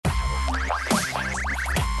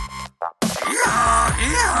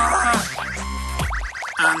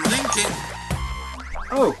and linking.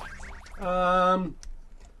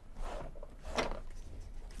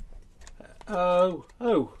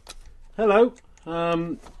 Hello.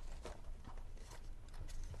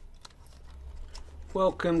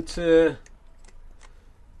 Welcome to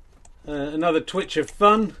another twitch of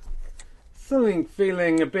fun. Something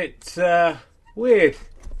feeling a bit weird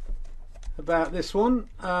about this one.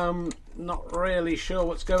 Not really sure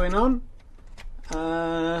what's going on.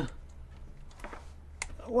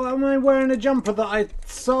 Well, am I wearing a jumper that I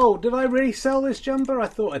sold? Did I really sell this jumper? I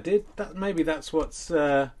thought I did. Maybe that's what's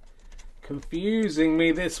confusing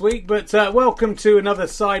me this week. But welcome to another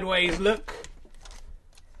sideways look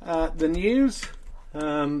at the news.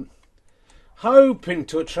 Hoping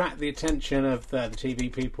to attract the attention of the TV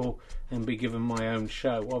people and be given my own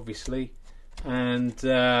show, obviously. And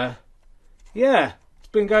yeah, it's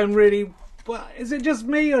been going really well. Is it just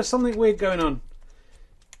me or something weird going on?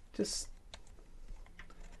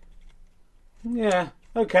 Yeah,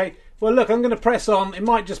 okay. Well, look, I'm going to press on. It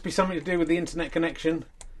might just be something to do with the internet connection.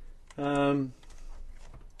 Though,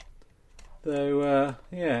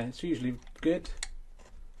 yeah, it's usually good.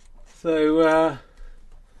 So,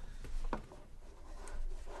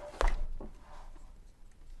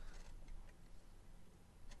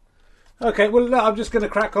 okay, well, look, I'm just going to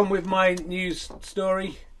crack on with my news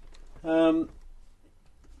story.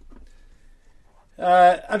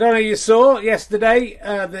 I don't know if you saw yesterday,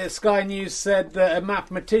 the Sky News said that a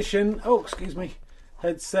mathematician,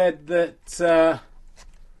 had said that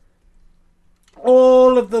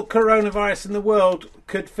all of the coronavirus in the world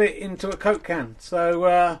could fit into a Coke can.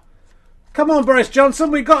 So, come on, Boris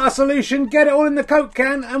Johnson, we've got a solution. Get it all in the Coke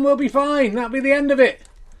can and we'll be fine. That'll be the end of it.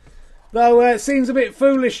 Though it seems a bit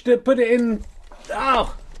foolish to put it in...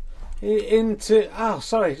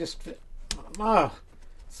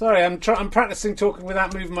 Sorry, I'm practicing talking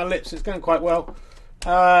without moving my lips. It's going quite well.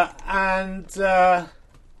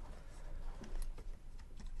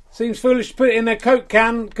 Seems foolish to put it in a Coke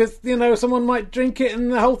can because, you know, someone might drink it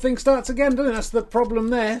and the whole thing starts again, doesn't it? That's the problem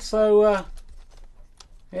there. So,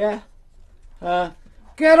 yeah.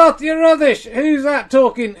 Get off your rubbish! Who's that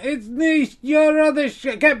talking? It's me, your rubbish!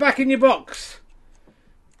 Get back in your box!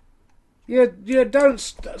 You don't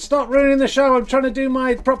stop ruining the show. I'm trying to do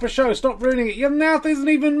my proper show. Stop ruining it. Your mouth isn't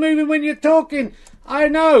even moving when you're talking. I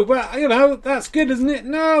know, but, you know, that's good, isn't it?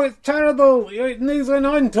 No, it's terrible. It moves when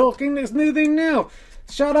I'm talking. It's moving now.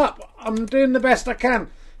 Shut up. I'm doing the best I can.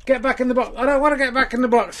 Get back in the box. I don't want to get back in the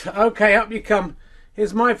box. Okay, up you come.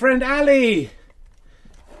 Here's my friend Ali.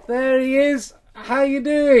 There he is. How you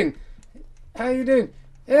doing? How you doing?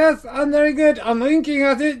 Yes, I'm very good. I'm thinking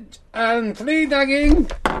at it and flea-dagging.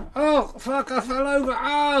 Oh, fuck, I fell over.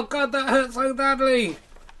 Oh, God, that hurt so badly.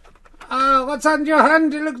 Oh, what's on your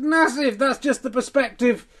hand? It looks massive. That's just the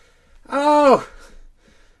perspective. Oh,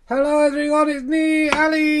 hello, everyone. It's me,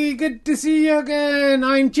 Ali. Good to see you again.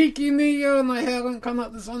 I'm Cheeky Neo. My hair won't come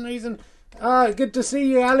up for some reason. Good to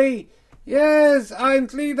see you, Ali. Yes, I'm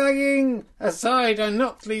flea-dagging. Aside, I'm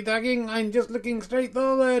not flea-dagging. I'm just looking straight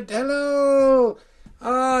forward. Hello.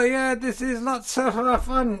 Oh, yeah, this is lots of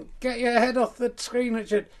fun. Get your head off the screen,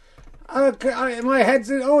 Richard. Okay, my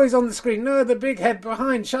head's always on the screen. No, the big head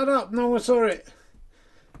behind. Shut up. No one saw it.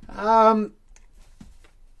 I'm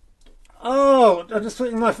just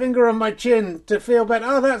putting my finger on my chin to feel better.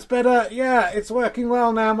 Oh, that's better. Yeah, it's working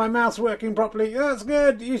well now. My mouth's working properly. That's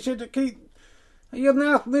good. You should keep your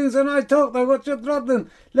mouth moves when I talk, though. What's your problem?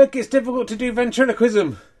 Look, it's difficult to do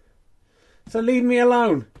ventriloquism. So leave me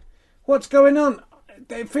alone. What's going on?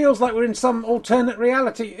 It feels like we're in some alternate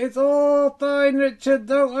reality. It's all fine, Richard.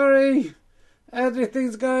 Don't worry.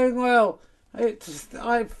 Everything's going well. I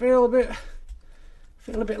feel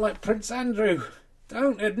a bit like Prince Andrew.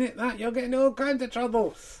 Don't admit that. You're getting all kinds of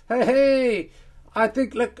trouble. Hey. I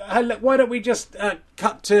think. Look. Why don't we just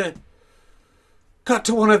cut to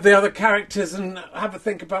one of the other characters and have a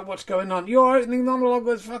think about what's going on. Your opening monologue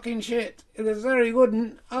was fucking shit. It was very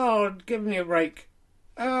good. Oh, give me a break.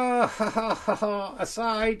 Oh,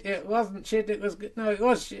 aside, it wasn't shit, it was good. No, it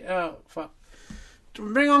was shit. Oh, fuck.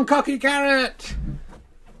 Bring on Cocky Carrot!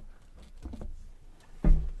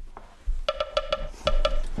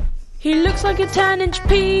 He looks like a 10-inch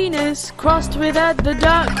penis crossed with Ed the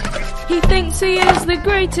Duck. He thinks he is the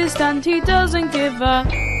greatest and he doesn't give a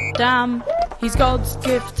damn. He's God's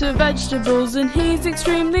gift to vegetables and he's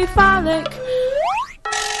extremely phallic.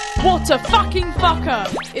 What a fucking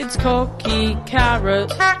fucker! It's Cocky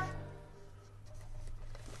Carrot.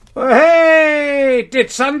 Oh, hey!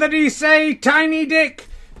 Did somebody say tiny dick?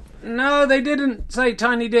 No, they didn't say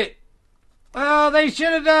tiny dick. Oh, they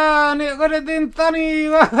should have done. It would have been funny.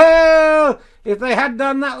 Whoa! If they had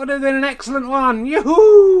done, that would have been an excellent one.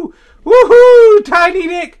 Yoo-hoo! Woohoo! Tiny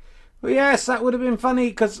Dick! Well, yes, that would have been funny,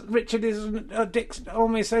 because Richard is... Dick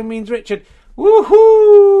almost so means Richard.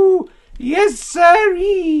 Woohoo! Yes,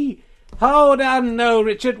 sirree! Hold on, no,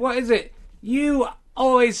 Richard, what is it? You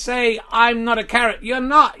always say, I'm not a carrot. You're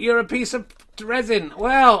not. You're a piece of resin.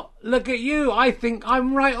 Well, look at you. I think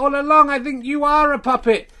I'm right all along. I think you are a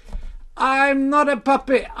puppet. I'm not a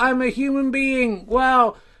puppet. I'm a human being.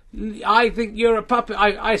 Well, I think you're a puppet.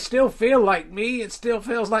 I still feel like me. It still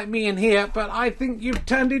feels like me in here, but I think you've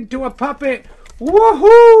turned into a puppet.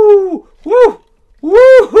 Woohoo! Woo!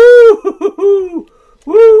 Woohoo!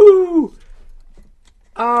 Woo!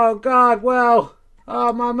 Oh, God, well...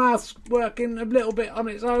 Oh, my mouth's working a little bit on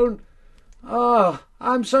its own. Oh,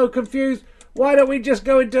 I'm so confused. Why don't we just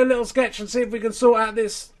go into a little sketch and see if we can sort out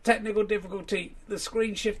this technical difficulty? The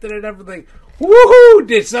screen shifted and everything. Woohoo!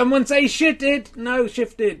 Did someone say shitted? No,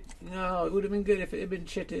 shifted. No, it would have been good if it had been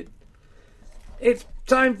shitted. It's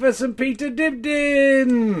time for some Peter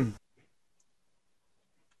Dibdin.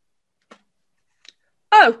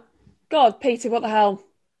 Oh, God, Peter, what the hell?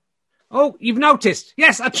 Oh, you've noticed.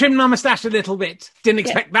 Yes, I trimmed my moustache a little bit. Didn't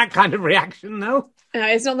expect that kind of reaction, no? No,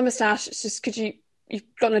 it's not the moustache. It's just because you've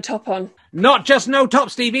got no top on. Not just no top,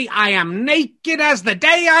 Stevie. I am naked as the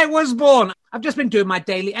day I was born. I've just been doing my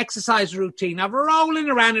daily exercise routine. I'm rolling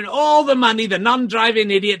around in all the money the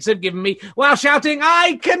non-driving idiots have given me while shouting,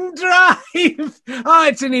 I can drive! Oh,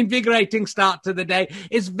 it's an invigorating start to the day.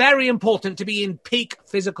 It's very important to be in peak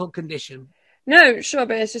physical condition. No, sure,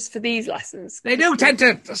 but it's just for these lessons. They do tend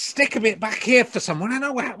to stick a bit back here for someone. I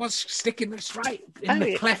know what's sticking. That's right. In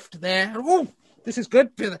the cleft there. Oh, this is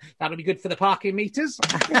good. That'll be good for the parking meters.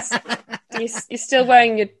 You're still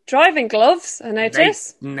wearing your driving gloves, I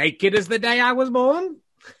notice. Naked as the day I was born.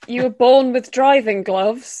 You were born with driving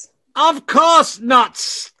gloves. Of course not,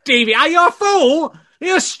 Stevie. Are you a fool?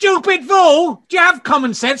 You stupid fool! Do you have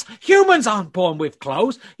common sense? Humans aren't born with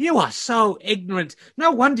clothes. You are so ignorant. No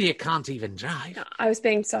wonder you can't even drive. I was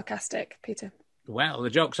being sarcastic, Peter. Well, the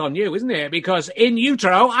joke's on you, isn't it? Because in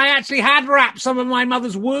utero, I actually had wrapped some of my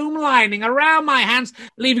mother's womb lining around my hands,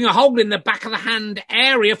 leaving a hole in the back of the hand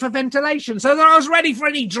area for ventilation, so that I was ready for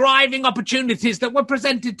any driving opportunities that were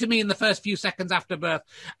presented to me in the first few seconds after birth.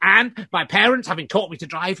 And my parents, having taught me to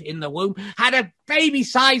drive in the womb, had a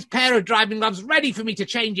baby-sized pair of driving gloves ready for me to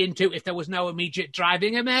change into if there was no immediate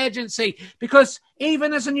driving emergency. Because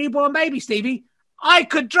even as a newborn baby, Stevie, I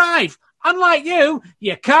could drive. Unlike you,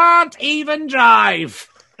 you can't even drive.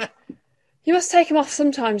 You must take them off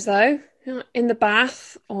sometimes, though. In the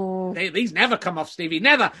bath, or... These never come off, Stevie,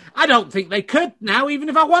 never. I don't think they could now, even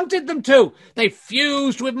if I wanted them to. They've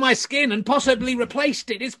fused with my skin and possibly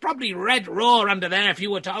replaced it. It's probably red raw under there if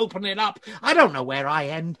you were to open it up. I don't know where I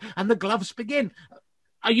end and the gloves begin.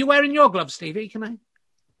 Are you wearing your gloves, Stevie? Can I?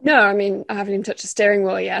 No, I mean, I haven't even touched the steering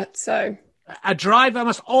wheel yet, so... A driver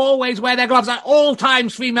must always wear their gloves at all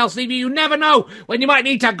times, female Stevie. You never know when you might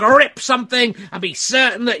need to grip something and be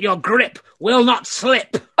certain that your grip will not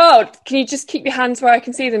slip. Oh, can you just keep your hands where I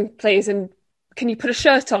can see them, please? And can you put a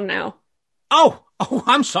shirt on now? Oh,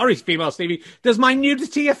 I'm sorry, female Stevie. Does my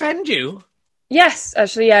nudity offend you? Yes,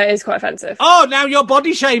 actually, yeah, it is quite offensive. Oh, now you're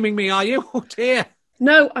body shaming me, are you? Oh, dear.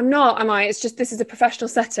 No, I'm not, am I? It's just this is a professional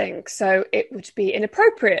setting, so it would be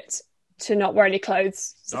inappropriate to not wear any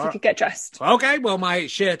clothes, so if you could get dressed. Okay, well, my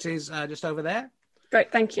shirt is just over there.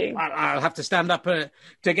 Great, thank you. I'll have to stand up to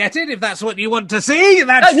get it, if that's what you want to see.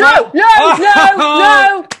 That's no!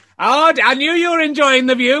 Oh, I knew you were enjoying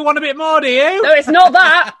the view. Want a bit more, do you? No, it's not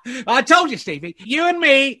that. I told you, Stevie, you and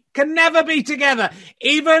me can never be together,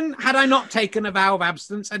 even had I not taken a vow of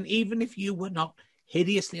abstinence, and even if you were not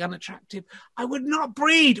hideously unattractive, I would not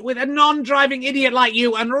breed with a non-driving idiot like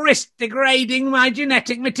you and risk degrading my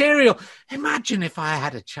genetic material. Imagine if I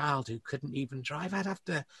had a child who couldn't even drive. I'd have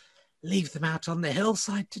to leave them out on the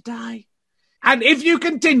hillside to die. And if you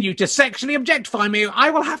continue to sexually objectify me,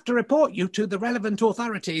 I will have to report you to the relevant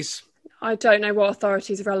authorities. I don't know what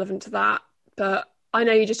authorities are relevant to that, but I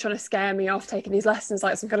know you're just trying to scare me off taking these lessons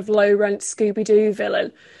like some kind of low-rent Scooby-Doo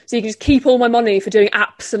villain. So you can just keep all my money for doing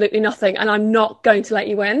absolutely nothing, and I'm not going to let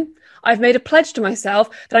you in. I've made a pledge to myself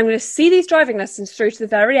that I'm going to see these driving lessons through to the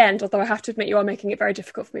very end, although I have to admit you are making it very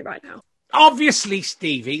difficult for me right now. Obviously,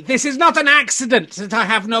 Stevie, this is not an accident that I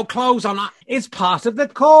have no clothes on. It's part of the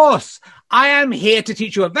course. I am here to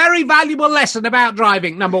teach you a very valuable lesson about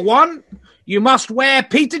driving. Number one, you must wear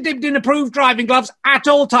Peter Dibdin approved driving gloves at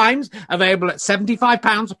all times, available at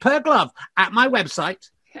 £75 per glove at my website.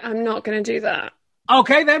 I'm not going to do that.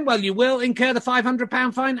 Okay, then. Well, you will incur the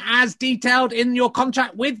 £500 fine as detailed in your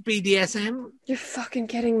contract with BDSM. You're fucking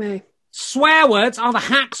kidding me. Swear words are the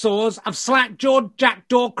hacksaws of slack-jawed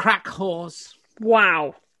jackdaw crack whores.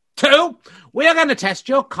 Wow. 2, we are going to test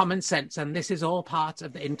your common sense, and this is all part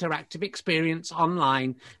of the interactive experience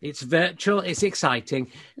online. It's virtual, it's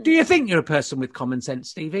exciting. Do you think you're a person with common sense,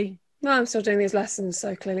 Stevie? No, I'm still doing these lessons,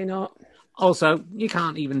 so clearly not. Also, you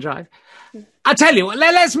can't even drive. I tell you what,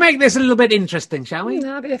 let's make this a little bit interesting, shall we?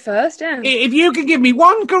 That'll be a first, yeah. If you can give me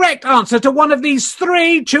one correct answer to one of these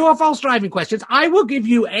 3 true or false driving questions, I will give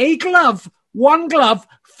you one glove,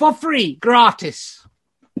 for free, gratis.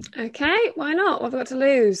 Okay, why not? What have I got to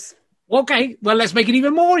lose? Okay, well, let's make it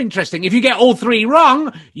even more interesting. If you get all 3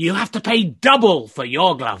 wrong, you have to pay double for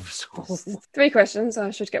your gloves. 3 questions. I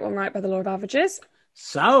should get one right by the law of averages.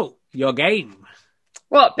 So, your game.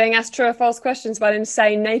 What, being asked true or false questions by an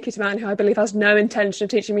insane naked man who I believe has no intention of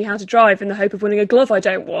teaching me how to drive in the hope of winning a glove I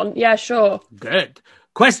don't want? Yeah, sure. Good.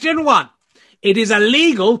 Question 1. It is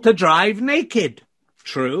illegal to drive naked.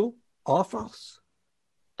 True or false?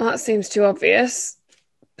 Well, that seems too obvious.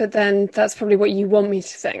 But then that's probably what you want me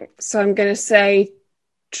to think. So I'm going to say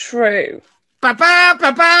true. Ba-ba,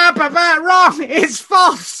 ba-ba, ba-ba, wrong! It's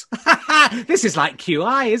false! This is like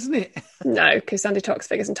QI, isn't it? No, because Sandy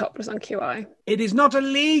Toksvig isn't topless on QI. It is not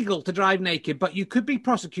illegal to drive naked, but you could be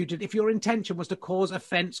prosecuted if your intention was to cause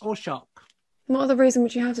offence or shock. What other reason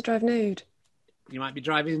would you have to drive nude? You might be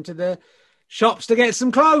driving into the shops to get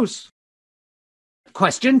some clothes.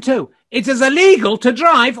 Question 2. It is illegal to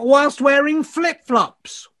drive whilst wearing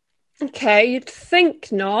flip-flops. Okay, you'd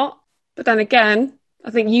think not. But then again, I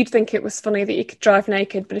think you'd think it was funny that you could drive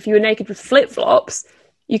naked, but if you were naked with flip-flops,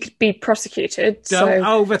 you could be prosecuted. Don't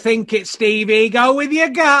overthink it, Stevie. Go with your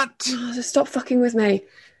gut. Oh, just stop fucking with me.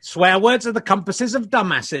 Swear words are the compasses of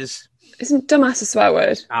dumbasses. Isn't dumbass a swear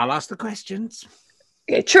word? I'll ask the questions.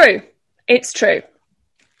 Okay, true. It's true.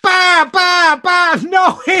 Bah, bah, bah!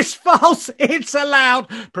 No, it's false. It's allowed,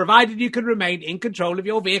 provided you can remain in control of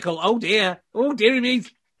your vehicle. Oh, dear. Oh, dearie me.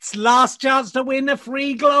 It's last chance to win a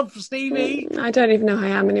free glove, Stevie. I don't even know who I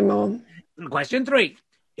am anymore. Question 3.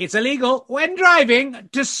 It's illegal, when driving,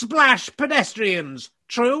 to splash pedestrians.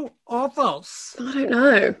 True or false? I don't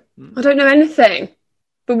know. I don't know anything.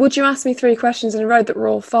 But would you ask me 3 questions in a row that were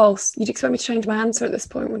all false? You'd expect me to change my answer at this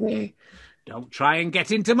point, wouldn't you? Don't try and get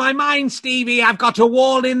into my mind, Stevie. I've got a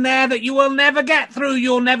wall in there that you will never get through.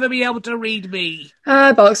 You'll never be able to read me.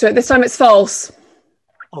 Bollocks to it. This time it's false.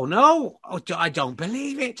 Oh, no. Oh, I don't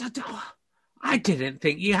believe it. I didn't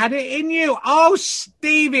think you had it in you. Oh,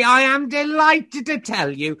 Stevie, I am delighted to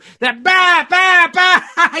tell you that,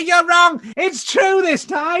 you're wrong. It's true this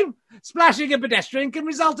time. Splashing a pedestrian can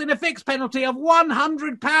result in a fixed penalty of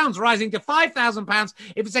 £100, rising to £5,000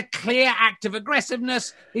 if it's a clear act of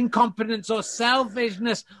aggressiveness, incompetence or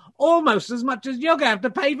selfishness, almost as much as you're going to have to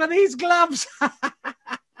pay for these gloves. Do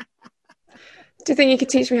you think you could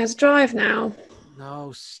teach me how to drive now?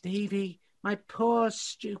 No, Stevie, my poor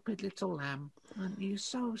stupid little lamb. Aren't you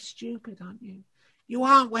so stupid, aren't you? You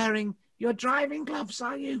aren't wearing your driving gloves,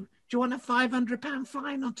 are you? Do you want a £500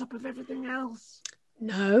 fine on top of everything else?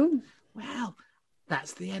 No. Well,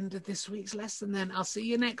 that's the end of this week's lesson then. I'll see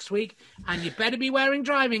you next week. And you better be wearing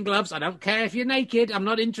driving gloves. I don't care if you're naked. I'm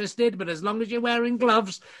not interested. But as long as you're wearing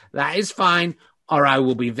gloves, that is fine. Or I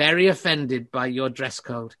will be very offended by your dress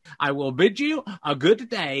code. I will bid you a good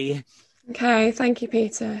day. Okay, thank you,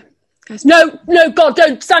 Peter. Yes. No, God,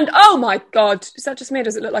 don't stand. Oh, my God. Is that just me?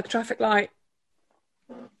 Does it look like a traffic light?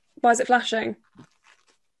 Why is it flashing?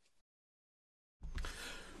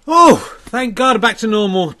 Oh, thank God, back to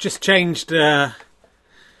normal. Just changed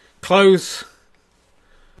clothes.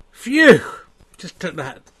 Phew. Just took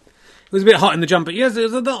that. It was a bit hot in the jumper. Yes, it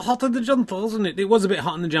was a lot hot in the jumper, wasn't it? It was a bit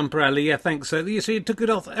hot in the jumper, Ali. Yeah, thanks. So you took it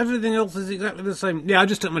off. Everything else is exactly the same. Yeah, I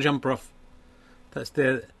just took my jumper off. That's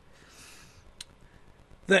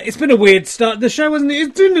it's been a weird start. The show, wasn't it?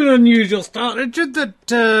 It's been an unusual start. It's just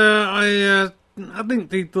that I think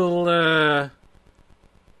people have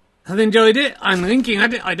enjoyed it. I'm thinking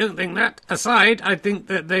I don't think that. Aside, I think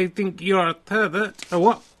that they think you're a pervert. A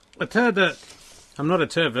what? A turvert. I'm not a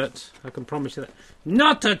turvert. I can promise you that.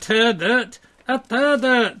 Not a turvert. A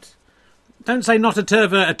pervert. Don't say not a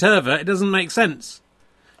turvert, a turvert. It doesn't make sense.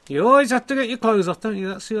 You always have to get your clothes off, don't you?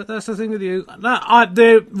 That's the thing with you.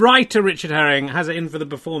 The writer Richard Herring has it in for the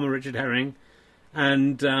performer Richard Herring.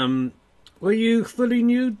 And were you fully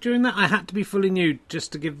nude during that? I had to be fully nude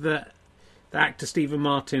just to give the actor Stephen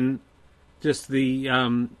Martin just the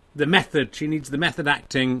method. She needs the method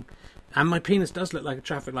acting. And my penis does look like a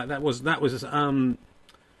traffic light. That wasn't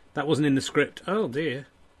in the script. Oh dear.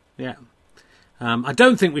 Yeah. I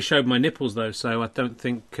don't think we showed my nipples though, so I don't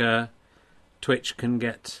think Twitch can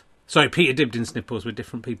get Sorry, Peter Dibdin's nipples were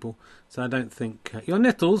different people, so I don't think your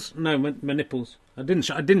nipples. No, my nipples. I didn't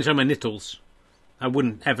show my nipples. I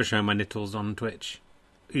wouldn't ever show my nipples on Twitch,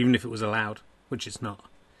 even if it was allowed, which it's not.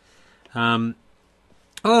 Oh,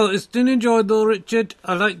 it's been enjoyed though, Richard.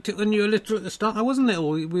 I liked it when you were little at the start. I wasn't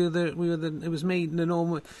little. It was me, the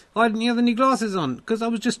normal. Why didn't you have any glasses on? Because I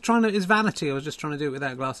was just trying to. It's vanity. I was just trying to do it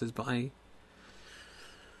without glasses, but I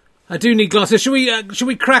do need glasses. Should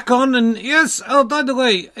we crack on? And yes. Oh, by the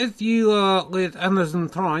way, if you are with Amazon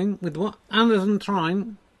Prime, with what? Amazon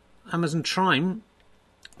Prime,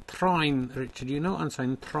 Richard. You know what I'm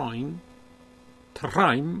saying? Prime.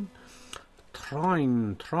 Amazon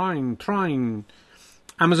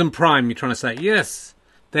Prime. You're trying to say yes?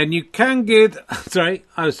 Then you can get. Sorry,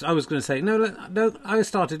 I was going to say no. I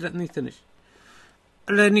started. Let me finish.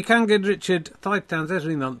 Then you can get Richard £5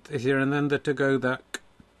 every month if you're an under to go back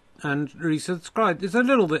and resubscribe. It's a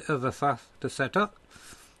little bit of a faff to set up.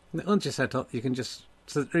 Once you set up, you can just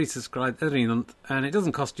resubscribe every month, and it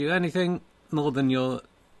doesn't cost you anything more than your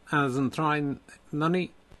Amazon Prime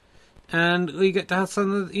money, and we get to have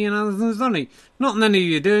some of Ian Anderson's money. Not many of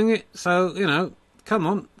you doing it, so come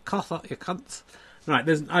on, cough up, you cunts. Right,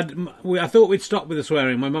 I thought we'd stop with the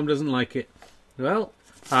swearing. My mum doesn't like it. Well,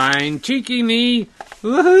 I'm cheeky me.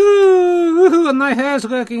 Woohoo! And my hair's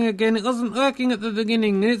working again. It wasn't working at the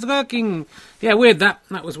beginning. It's working. Yeah, weird that.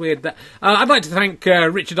 That was weird that. I'd like to thank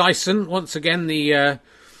Richard Ison, once again, the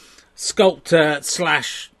sculptor /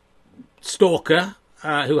 stalker,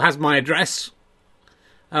 who has my address,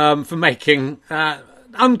 for making,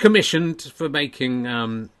 uncommissioned, for making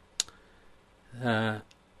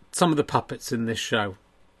some of the puppets in this show.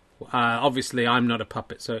 Obviously, I'm not a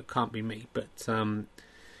puppet, so it can't be me, but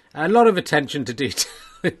a lot of attention to detail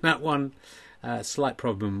in that one. Slight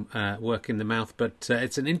problem working the mouth, but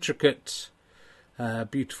it's an intricate,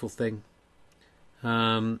 beautiful thing.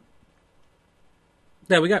 There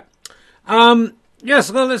we go.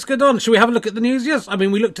 Yes, well, let's get on. Shall we have a look at the news? Yes, I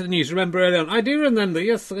mean, we looked at the news, remember, early on. I do remember,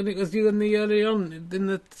 yes, and it was you and me early on in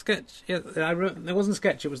the sketch. Yes, it wasn't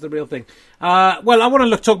sketch, it was the real thing. Well, I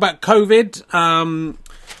want to talk about COVID.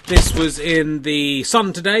 This was in the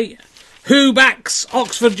Sun today. Who backs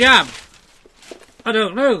Oxford jab? I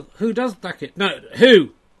don't know. Who does back it? No,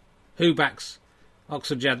 who? Who backs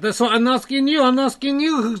Oxford jab? That's what I'm asking you. I'm asking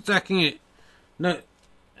you who's backing it. No,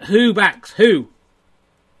 who backs who?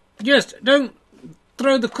 Yes, don't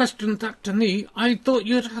throw the question back to me. I thought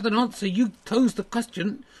you'd had an answer. You posed the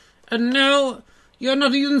question, and now you're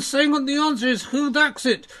not even saying what the answer is. Who backs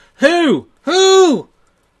it? Who? Who?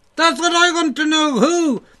 That's what I want to know.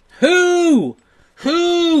 Who? Who?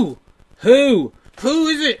 Who? Who? Who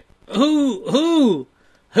is it? Who?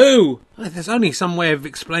 There's only some way of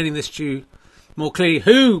explaining this to you more clearly.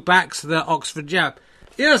 Who backs the Oxford jab?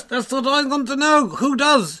 Yes, that's what I want to know. Who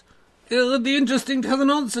does? It would be interesting to have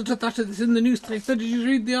an answer to that. It's in the newspaper. Did you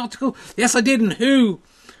read the article? Yes, I did. And who?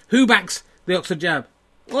 Who backs the Oxford jab?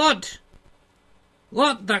 What?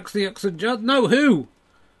 What backs the Oxford jab? No, who?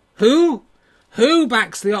 Who? Who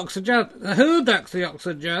backs the Oxford jab? Who backs the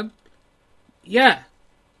Oxford jab? Yeah.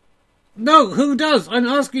 No, who does? I'm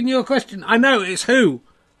asking you a question. I know, it's who.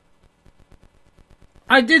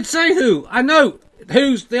 I did say who. I know.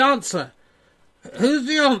 Who's the answer? Who's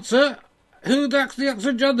the answer? Who backs the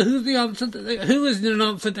Oxford jab? Who's the answer? Who is an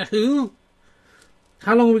answer to who?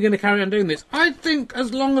 How long are we going to carry on doing this? I think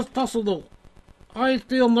as long as possible. I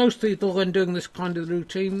feel most people, when doing this kind of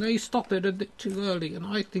routine, they stop it a bit too early, and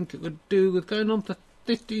I think it would do with going on for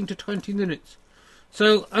 15 to 20 minutes.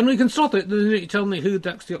 So, and we can stop it the minute you tell me who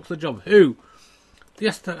backs the Oxford jab. Who?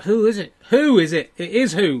 Yes, who is it? Who is it? It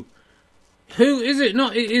is who. Who is it?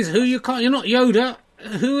 Not it is who. You're not Yoda.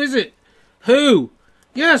 Who is it? Who?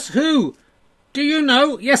 Yes, who? Do you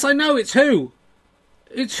know? Yes, I know it's who.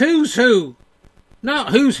 It's who's who.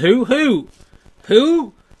 Not who's who. Who?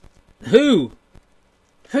 Who? Who?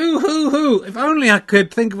 Who? If only I could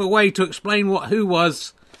think of a way to explain what who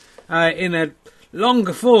was in a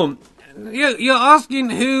longer form. You're asking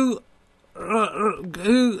who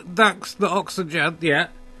backs the Oxford jab, yeah,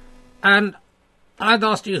 and I've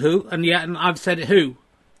asked you who, and I've said who.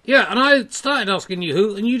 Yeah, and I started asking you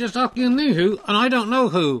who, and you just asking me who, and I don't know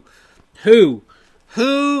who. Who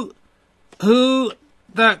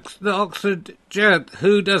backs the Oxford jab?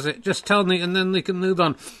 Who does it? Just tell me, and then we can move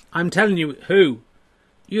on. I'm telling you who.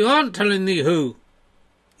 You aren't telling me who.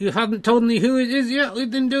 You haven't told me who it is yet. We've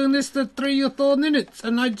been doing this for 3 or 4 minutes,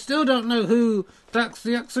 and I still don't know who backs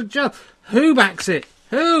the Oxford jab. Who backs it?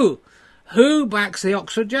 Who? Who backs the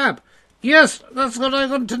Oxford jab? Yes, that's what I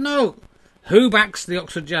want to know. Who backs the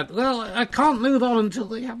Oxford jab? Well, I can't move on until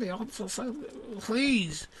they have the answer, so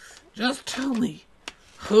please, just tell me.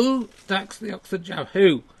 Who backs the Oxford jab?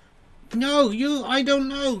 Who? No, I don't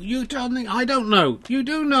know. You tell me. I don't know. You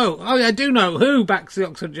do know. Oh, I do know. Who backs the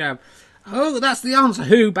Oxford jab? Oh, that's the answer.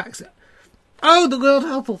 Who backs it? Oh, the World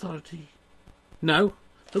Health Authority. No,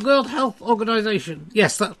 the World Health Organization.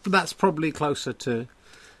 Yes, that's probably closer to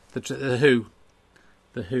the WHO.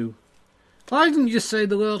 The WHO. Why didn't you just say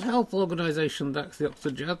the World Health Organization backs the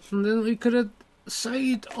Oxford jab, and then we could have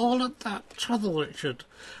saved all of that trouble, Richard?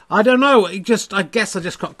 I don't know. I guess I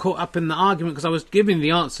just got caught up in the argument because I was giving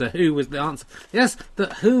the answer. Who was the answer? Yes,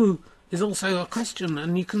 that who is also a question,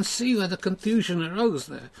 and you can see where the confusion arose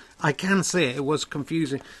there. I can see it. It was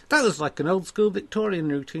confusing. That was like an old school Victorian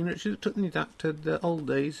routine, Richard. It took me back to the old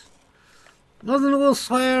days. Wasn't all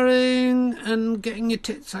swearing and getting your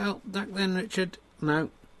tits out back then, Richard? No.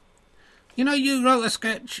 You know, you wrote a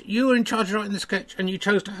sketch, you were in charge of writing the sketch, and you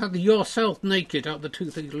chose to have yourself naked out of the two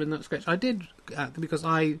people in that sketch. I did, because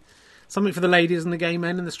something for the ladies and the gay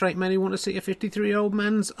men and the straight men who want to see a 53-year-old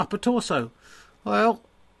man's upper torso. Well,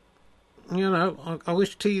 you know, I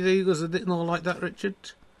wish TV was a bit more like that, Richard.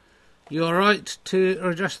 You're right to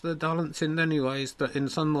adjust the balance in many ways, but in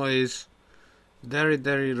some ways, very,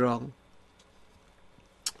 very wrong.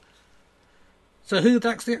 So who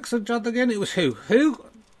backs the Oxford jab again? It was who? Who?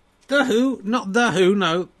 The Who, not The Who,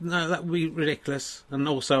 no, that would be ridiculous. And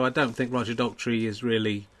also, I don't think Roger Daltrey is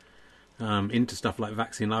really into stuff like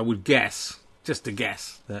vaccine. I would guess, just to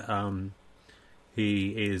guess, that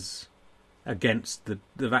he is against the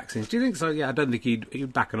vaccines. Do you think so? Yeah, I don't think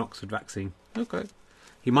he'd back an Oxford vaccine. Okay.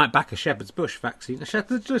 He might back a Shepherd's Bush vaccine. A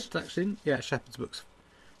Shepherd's Bush vaccine? Yeah, Shepherd's Bush.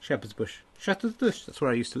 Shepherd's Bush. Shepherd's Bush, that's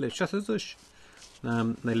where I used to live. Shepherd's Bush.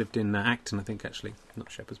 They lived in Acton, I think, actually, not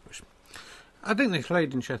Shepherd's Bush. I think they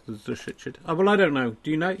played in Shepherd's Bush, Richard. Oh, well, I don't know.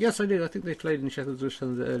 Do you know? Yes, I do. I think they played in Shepherd's Bush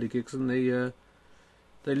on the early gigs, and they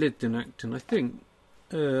lived in Acton. I think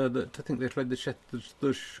they played the Shepherd's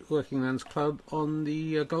Bush Working Man's Club on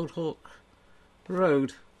the Goldhawk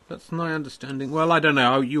Road. That's my understanding. Well, I don't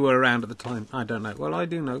know. Oh, you were around at the time. I don't know. Well, I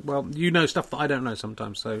do know. Well, you know stuff that I don't know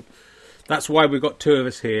sometimes, so that's why we've got two of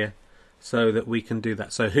us here, so that we can do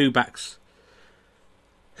that. So who backs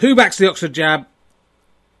the Oxford jab?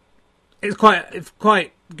 It's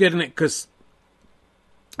quite good, isn't it? Because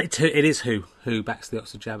it is who backs the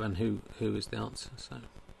Oxford jab, and who is the answer. So,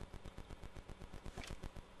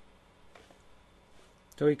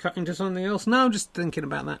 do we cut into something else? No, I'm just thinking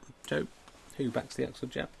about that joke. Who backs the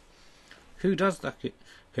Oxford jab? Who does back it?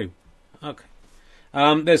 Who? Okay.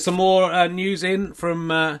 There's some more news in from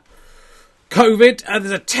COVID.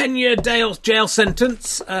 There's a 10-year jail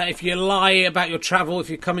sentence if you lie about your travel.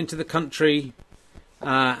 If you come into the country.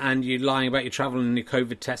 And you're lying about your travel and your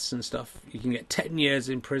COVID tests and stuff, you can get 10 years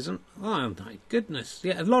in prison. Oh, my goodness.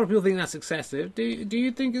 Yeah, a lot of people think that's excessive. Do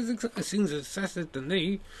you think it seems excessive to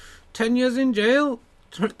me? 10 years in jail?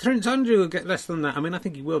 Prince Andrew will get less than that. I mean, I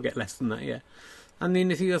think he will get less than that, yeah. And then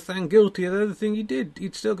if he was found guilty of everything he did,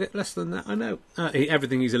 he'd still get less than that, I know.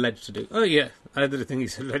 Everything he's alleged to do. Oh, yeah, everything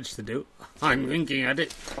he's alleged to do. I'm winking at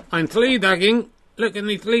it. I'm teabagging. Look at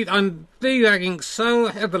me, I'm teabagging so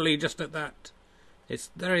heavily just at that. It's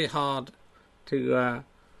very hard to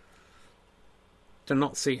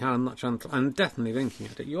not see how much I'm definitely winking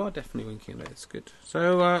at it. You are definitely winking at it. It's good.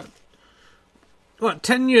 So,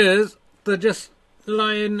 10 years they're just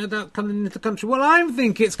lying about coming into the country? Well, I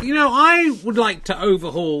think it's, I would like to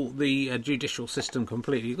overhaul the judicial system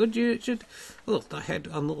completely. Would you? It should. Oh, the head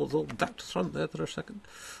on the little ducked front there for a second.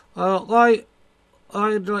 I'd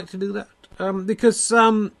like to do that because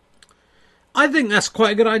I think that's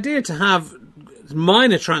quite a good idea to have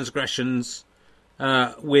minor transgressions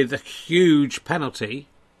with a huge penalty,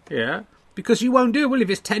 yeah, because you won't do it. Well, if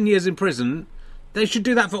it's 10 years in prison, they should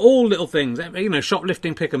do that for all little things.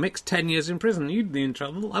 Shoplifting, pick a mix, 10 years in prison. You'd be in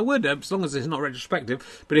trouble. I would, as long as it's not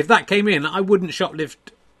retrospective. But if that came in, I wouldn't shoplift,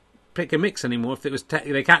 pick a mix anymore. If it was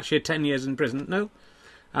they catch you 10 years in prison, no.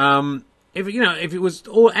 If it was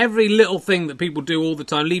every little thing that people do all the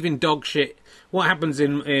time, leaving dog shit. What happens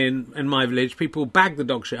in my village? People bag the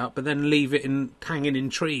dog shit up, but then leave it hanging in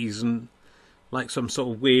trees, and like some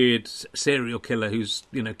sort of weird serial killer who's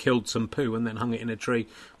killed some poo and then hung it in a tree,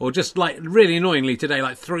 or just like really annoyingly today,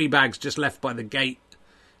 like 3 bags just left by the gate,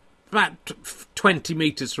 about 20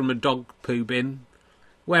 metres from a dog poo bin.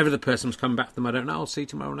 Wherever the person's come back from, I don't know. I'll see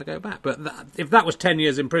tomorrow when I go back. But if that was 10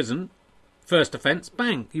 years in prison. First offence,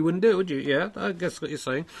 bang, you wouldn't do it, would you? Yeah, I guess what you're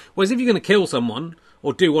saying. Whereas if you're going to kill someone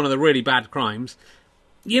or do one of the really bad crimes,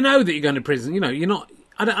 you know that you're going to prison. You're not.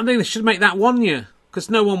 I think they should make that 1 year because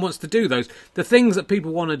no one wants to do those. The things that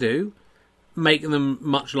people want to do, make them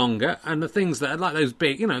much longer, and the things that are like those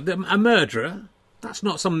big, a murderer. That's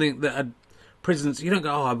not something that prisons. You don't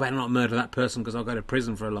go, oh, I better not murder that person because I'll go to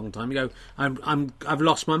prison for a long time. You go, I've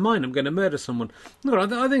lost my mind. I'm going to murder someone. No,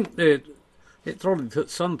 I think it probably put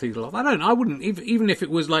some people off. I wouldn't, even if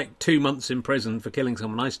it was like 2 months in prison for killing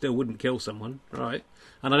someone, I still wouldn't kill someone, right?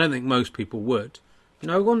 And I don't think most people would.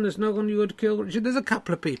 There's no one you would kill. There's a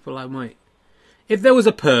couple of people I might. If there was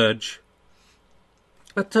a purge,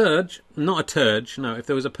 not a turge, no, if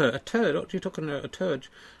there was a turd, what are you talking about, a turge?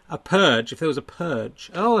 A purge, if there was a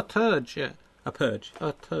purge. Oh, a turge, yeah. A purge.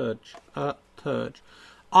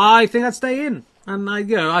 I think I'd stay in. And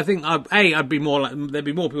I think I'd be more like, there'd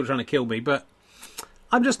be more people trying to kill me, but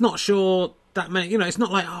I'm just not sure that many. It's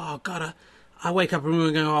not like, oh God, I wake up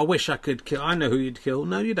and go, oh, I wish I could kill. I know who you'd kill.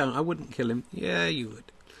 No, you don't. I wouldn't kill him. Yeah, you would.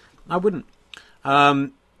 I wouldn't. I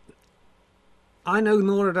know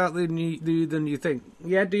more about than you think.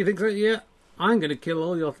 Yeah, do you think so? Yeah, I'm going to kill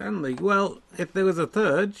all your family. Well, if there was a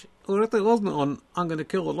purge, or if there wasn't one, I'm going to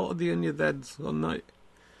kill a lot of you and your dads one night.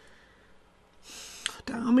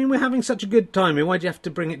 I mean, we're having such a good time. Why'd you have to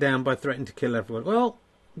bring it down by threatening to kill everyone? Well,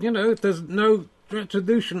 if there's no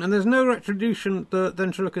retribution, and there's no retribution, the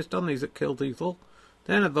ventriloquist dummies that killed Ethel,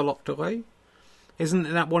 they're locked away.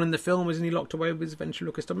 Isn't that one in the film? Isn't he locked away with his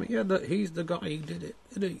ventriloquist dummy? Yeah, he's the guy who did it,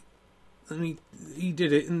 isn't he? And he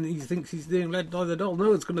did it, and he thinks he's being led by the doll. No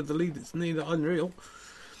one's going to believe it's neither unreal.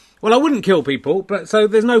 Well, I wouldn't kill people, but so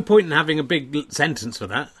there's no point in having a big sentence for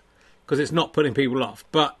that, because it's not putting people off.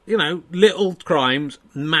 But, little crimes,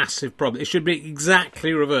 massive problem. It should be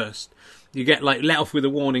exactly reversed. You get, let off with a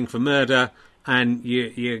warning for murder, and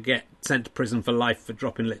you get sent to prison for life for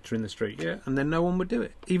dropping litter in the street, yeah? And then no one would do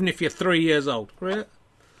it, even if you're 3 years old. Yeah?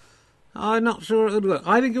 I'm not sure it would work.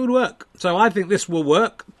 I think it would work. So I think this will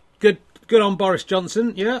work. Good on Boris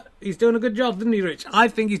Johnson, yeah? He's doing a good job, didn't he, Rich? I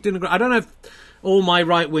think he's doing a great... I don't know if all my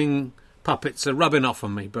right-wing puppets are rubbing off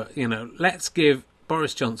on me, but, let's give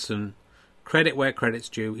Boris Johnson credit where credit's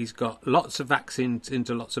due. He's got lots of vaccines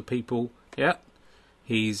into lots of people. Yeah.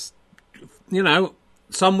 He's,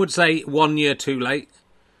 some would say 1 year too late.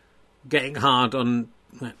 Getting hard on...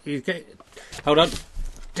 Hold on.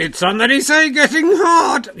 Did somebody say getting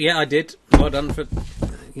hard? Yeah, I did. Well done for,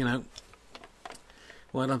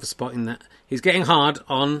 well done for spotting that. He's getting hard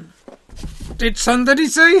on... Did somebody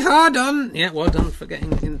say hard on? Yeah, well done for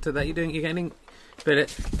getting into that. You're getting...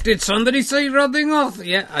 But did somebody say rubbing off?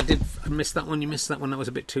 Yeah, I did. I missed that one. You missed that one. That was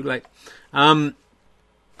a bit too late. I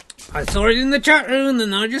saw it in the chat room,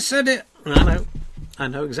 and I just said it. I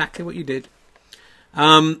know exactly what you did.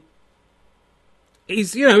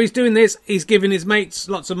 He's doing this. He's giving his mates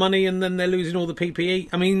lots of money, and then they're losing all the PPE.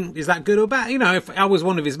 I mean, is that good or bad? If I was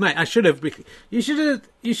one of his mates, I should have. You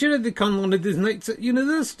should have become one of his mates at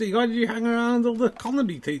university. Why did you hang around all the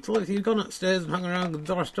comedy people? If you'd gone upstairs and hung around with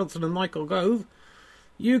Doris Johnson and Michael Gove,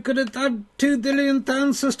 you could have had £2 billion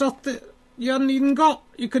for stuff that you hadn't even got.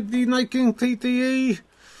 You could be making PPE.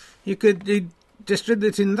 You could be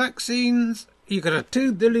distributing vaccines. You could have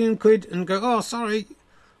 £2 billion and go, oh, sorry,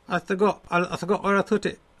 I forgot where I put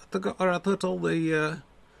it. I forgot where I put all the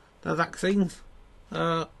vaccines.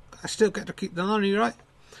 I still get to keep the money, right?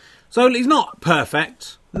 So he's not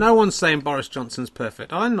perfect. No one's saying Boris Johnson's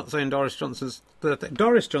perfect. I'm not saying Boris Johnson's perfect.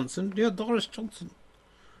 Doris Johnson. Yeah, Doris Johnson.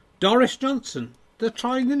 Doris Johnson. The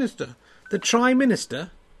Prime Minister. The Prime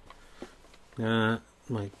Minister. My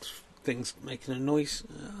thing's making a noise.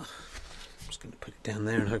 I'm just going to put it down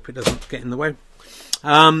there and hope it doesn't get in the way.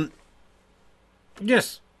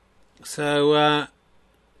 Yes. So, I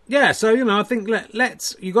think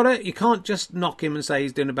you can't just knock him and say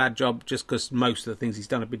he's doing a bad job just because most of the things he's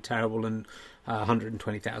done have been terrible and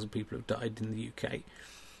 120,000 people have died in the UK.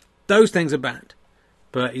 Those things are bad.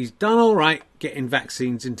 But he's done all right getting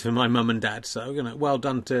vaccines into my mum and dad. So, well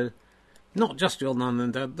done to not just your mum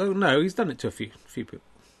and dad. Though, no, he's done it to a few people.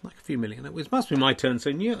 Like a few million. It must be my turn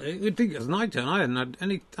soon. Yeah, it was my turn. I hadn't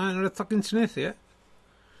had a fucking sniff yet.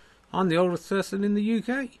 I'm the oldest person in the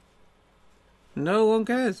UK. No one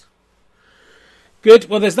cares. Good.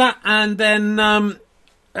 Well, there's that. And then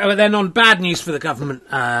on bad news for the government,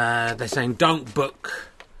 they're saying don't book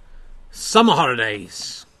summer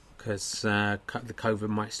holidays because the COVID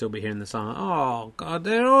might still be here in the summer. Oh, God,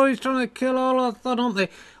 they're always trying to kill all of us, aren't they?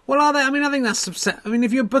 Well, are they? I mean, I think that's upset. I mean,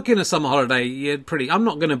 if you're booking a summer holiday, I'm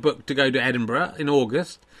not going to book to go to Edinburgh in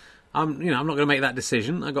August. I'm not going to make that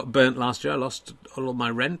decision. I got burnt last year. I lost all of my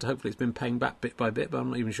rent. Hopefully it's been paying back bit by bit, but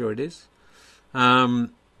I'm not even sure it is.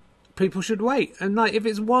 People should wait. And if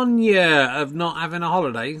it's 1 year of not having a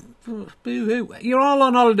holiday, boo-hoo. You're all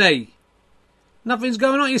on holiday. Nothing's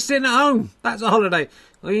going on. You're sitting at home. That's a holiday.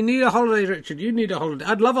 Well, you need a holiday, Richard. You need a holiday.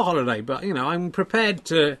 I'd love a holiday, but, I'm prepared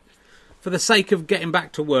to, for the sake of getting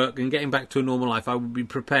back to work and getting back to a normal life, I would be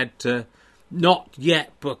prepared to not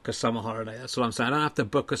yet book a summer holiday. That's what I'm saying. I don't have to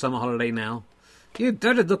book a summer holiday now. You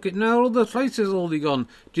better look at now. All the places are already gone.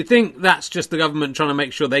 Do you think that's just the government trying to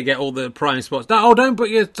make sure they get all the prime spots? Oh, don't book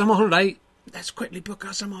your summer holiday. Let's quickly book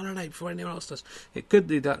our summer holiday before anyone else does. It could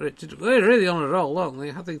be that, Richard. We're really on a roll, aren't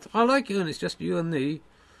we? I like you, and it's just you and me.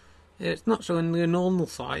 It's not showing the normal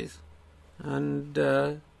size. And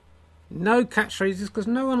no catchphrases, because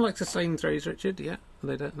no one likes the same phrase, Richard. Yeah,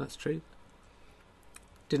 they don't. That's true.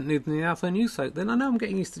 Didn't need the Alpha News soap then. I know I'm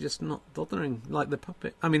getting used to just not bothering, like the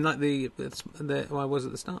puppet. I mean, like the I was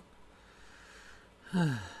at the start.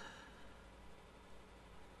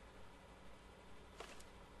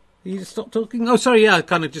 You just stop talking? Oh, sorry, yeah, I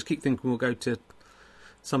kind of just keep thinking we'll go to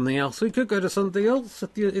something else. We could go to something else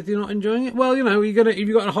if you're not enjoying it. Well, have you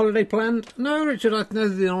got a holiday planned? No, Richard, I've never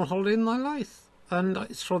been on holiday in my life. And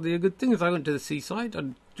it's probably a good thing if I went to the seaside.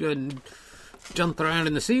 I'd jump around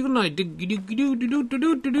in the sea, wouldn't I?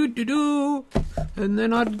 And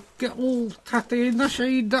then I'd get all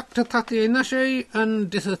taty-nashy, Dr. Taty-nashy,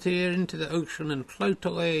 and disappear into the ocean and float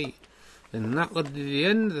away. And that would be the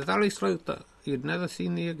end of the Valley Slother. You'd never see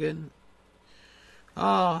me again.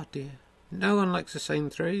 Ah, dear. No one likes the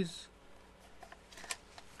same phrase.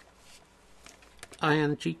 I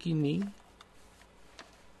am cheeky knee.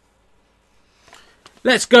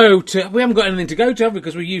 Let's go to... We haven't got anything to go to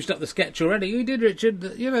because we used up the sketch already. You did, Richard.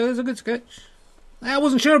 It was a good sketch. I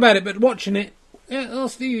wasn't sure about it, but watching it... Yeah,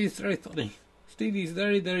 Stevie's very funny. Stevie's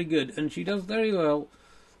very, very good. And she does very well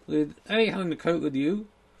with having to cope with you.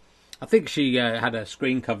 I think she had her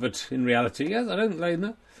screen covered in reality. Yes, I don't blame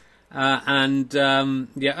her. And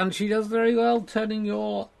she does very well turning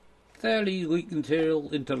your fairly weak material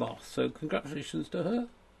into laughs. So congratulations to her.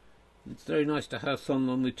 It's very nice to have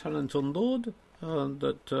someone with talent on board.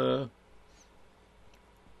 You're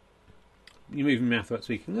moving your mouth about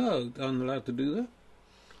speaking. Oh, I'm allowed to do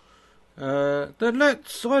that. Then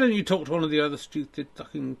why don't you talk to one of the other stupid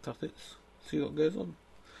fucking tuffets? See what goes on.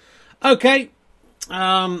 Okay.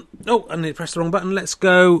 I pressed the wrong button. Let's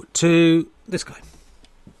go to this guy.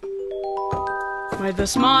 With a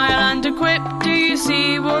smile and a quip, do you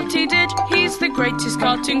see what he did? He's the greatest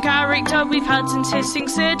cartoon character we've had since Hissing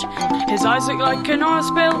Sid. His eyes look like an oil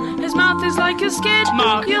spill, his mouth is like a skid.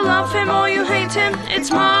 Mark, you love him or you hate him,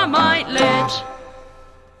 it's Marmite Lid.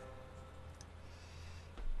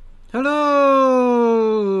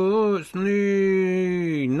 Hello, it's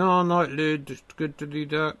me, Marmite Lid. It's good to be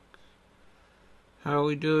back. How are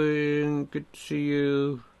we doing? Good to see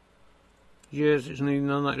you. Yes, it's me,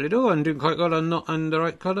 Marmite Lid. Oh, I'm doing quite good. I'm not in the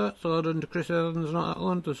right colour, so I don't. Chris Evans not that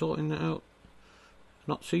one. To sorting it out.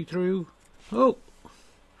 Not see through. Oh,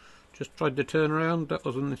 just tried to turn around. That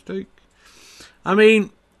was a mistake. I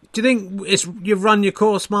mean, do you think you've run your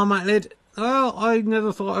course, Marmite Lid? Well, I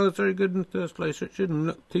never thought I was very good in the first place, Richard. And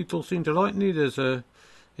look, people seem to like me. There's a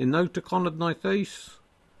emoticon of my face.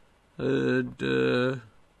 And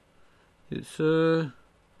it's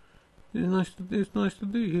nice to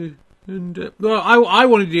be here. And I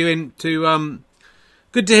wanted you in to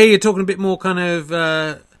good to hear you talking a bit more kind of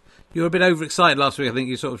you were a bit overexcited last week. I think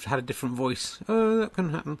you sort of had a different voice. Oh, that can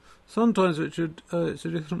happen sometimes, Richard. It's a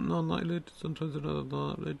different non-night lid. Sometimes another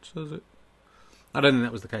non-night lid says it. I don't think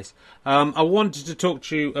that was the case. I wanted to talk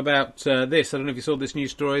to you about this. I don't know if you saw this news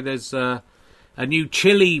story. There's a new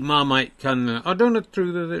chili Marmite can. I don't know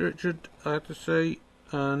through the Richard. I have to say.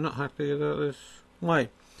 Not happy about this. Why?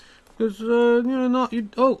 Because, not...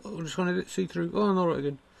 I'm just going to see through. Oh, I'm alright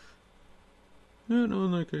again. No,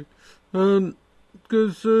 I'm okay.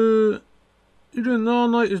 Because,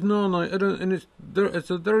 Narnite is Narnite. And it's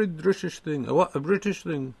a very British thing. A what? A British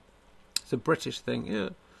thing. It's a British thing, yeah.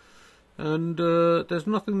 And, there's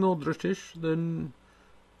nothing more British than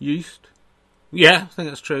yeast. Yeah, I think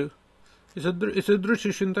that's true. It's a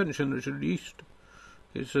British invention, Richard, yeast.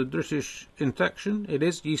 It's a British infection. It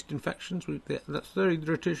is yeast infections. That's very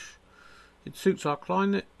British. It suits our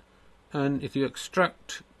climate. And if you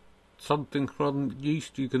extract something from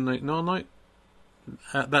yeast, you can make Narnite.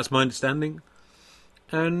 That's my understanding.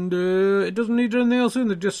 And it doesn't need anything else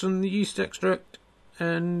in it. Just some yeast extract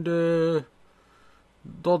and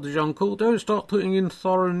dodgy uncle. Don't start putting in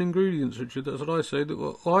foreign ingredients, Richard. That's what I say.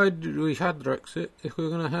 Why did we had Brexit if we're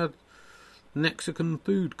going to have Mexican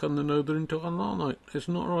food coming over into our Narnite? It's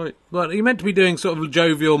not right. But you're meant to be doing sort of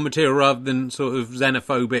jovial material rather than sort of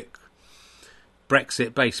xenophobic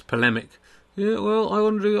Brexit-based polemic. Yeah, well, I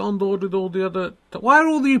want to get on board with all the other... Why are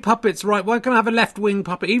all the puppets right? Why can't I have a left-wing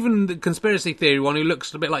puppet? Even the conspiracy theory one who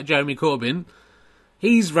looks a bit like Jeremy Corbyn,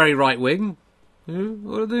 he's very right-wing. Yeah,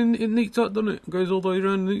 well, then it neats up, doesn't it? Goes all the way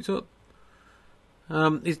around and neats up.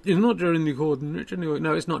 It's not Jeremy Corbyn, Rich. Anyway,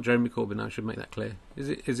 no, it's not Jeremy Corbyn. I should make that clear. Is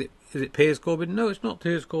it Piers Corbyn? No, it's not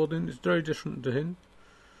Piers Corbyn. It's very different to him.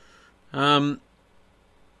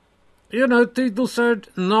 People said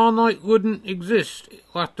Nornight wouldn't exist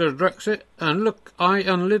after Brexit, and look, I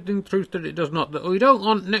am living truth that it does not. That we don't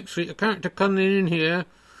want next week a character coming in here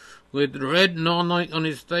with red Nornight on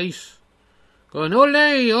his face, going, ole,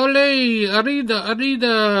 ole, arida,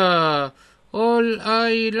 arida, all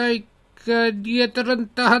I like,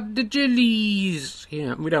 Dietranta had the chilies.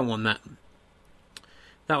 Yeah, we don't want that.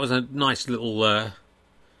 That was a nice little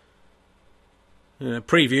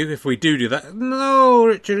preview if we do that. No,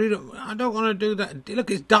 Richard, I don't want to do that.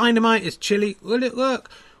 Look, it's dynamite, it's chili. Will it work?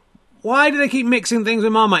 Why do they keep mixing things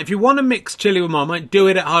with Marmite? If you want to mix chili with Marmite, do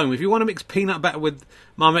it at home. If you want to mix peanut butter with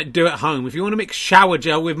Marmite, do it at home. If you want to mix shower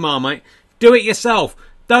gel with Marmite, do it yourself.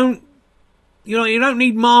 You don't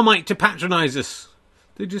need Marmite to patronise us.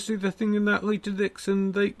 Did you see the thing in that Lita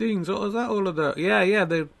Dixon 18s? What was that all about? Yeah,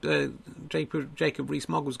 Jacob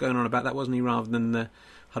Rees-Mogg was going on about that, wasn't he, rather than the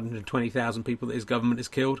 120,000 people that his government has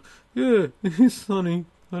killed. Yeah, it's funny.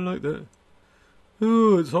 I like that.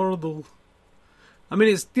 Oh, it's horrible. I mean,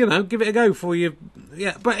 it's, give it a go for you.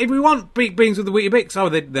 Yeah, but if we want baked beans with the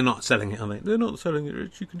Weetabix, they're not selling it, are they? They're not selling it,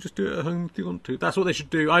 Rich. You can just do it at home if you want to. That's what they should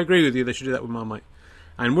do. I agree with you. They should do that with Marmite.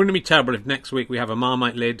 And wouldn't it be terrible if next week we have a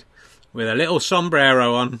Marmite lid with a little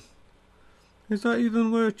sombrero on? Is that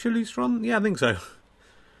even where chili's from? Yeah, I think so.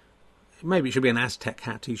 Maybe it should be an Aztec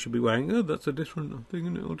hat he should be wearing. Oh, that's a different thing,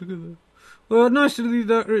 isn't it, altogether? Well, nice to do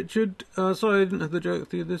that, Richard. Sorry I didn't have the joke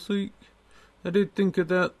for you this week. I did think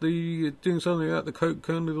about doing something about the Coke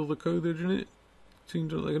can with all the codage in it.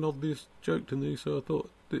 Seemed like an obvious joke to me, so I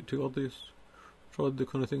thought it too obvious. Tried the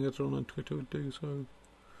kind of thing everyone on Twitter would do, so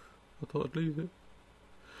I thought I'd leave it.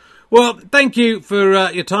 Well, thank you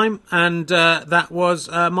for your time, and that was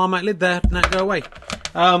Marmite Lid there. Now go away.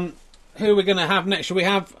 Who are we going to have next? Shall we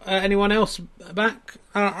have anyone else back?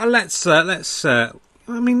 Let's. I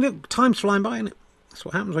mean, look, time's flying by, isn't it? That's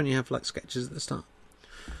what happens when you have sketches at the start.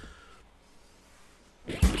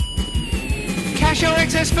 Cache your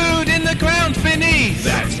excess food in the ground beneath.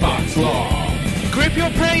 That's Fox Law. Grip your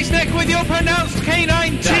prey's neck with your pronounced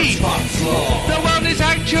canine That's teeth. Fox Law. The world is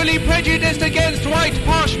actually prejudiced against white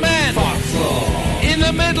posh men. Fox Law. In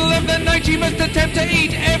the middle of the night, you must attempt to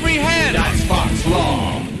eat every hen. That's Fox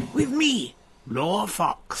Law. With me, Law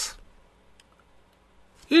Fox.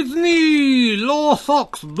 It's me, Law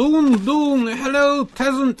Fox. Doon. Hello,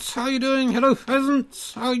 peasants. How you doing? Hello,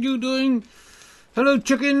 pheasants. How you doing? Hello,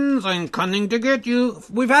 chickens. I'm coming to get you.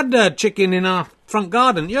 We've had a chicken in our front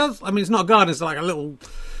garden. Yes, I mean, it's not a garden. It's like a little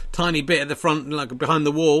tiny bit at the front, like behind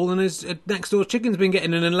the wall. And his next door chicken's been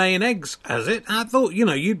getting in and laying eggs. Has it? I thought,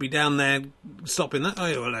 you'd be down there stopping that.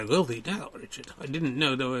 Oh, well, I will be now, Richard. I didn't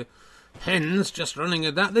know there were hens just running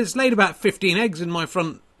at that. There's laid about 15 eggs in my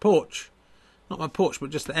front porch. Not my porch, but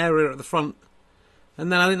just the area at the front.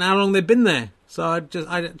 And then I didn't know how long they'd been there. So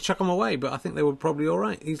I'd chuck them away, but I think they were probably all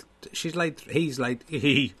right. She's laid 3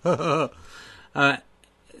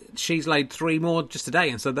 more just today,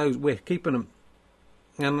 and so those we're keeping them.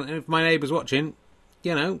 And if my neighbour's watching,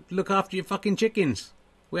 look after your fucking chickens.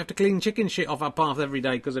 We have to clean chicken shit off our path every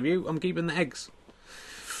day because of you. I'm keeping the eggs.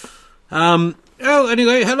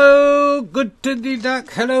 Anyway, hello, good to be back.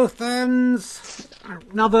 Hello, fans.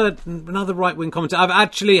 Another right-wing commenter. I've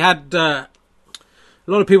actually had a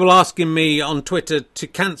lot of people asking me on Twitter to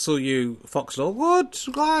cancel you, Foxlaw. What?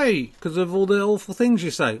 Why? Because of all the awful things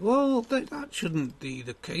you say. Well, that shouldn't be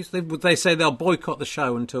the case. They say they'll boycott the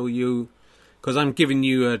show until you... Because I'm giving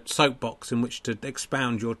you a soapbox in which to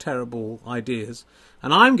expound your terrible ideas.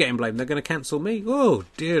 And I'm getting blamed. They're going to cancel me. Oh,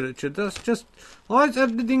 dear Richard, that's just... Why is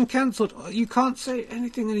everything cancelled? You can't say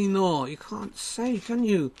anything anymore. You can't say, can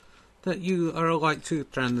you, that you are a white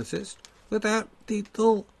supremacist without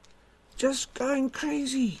people just going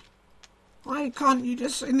crazy. Why can't you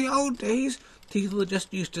just... In the old days, people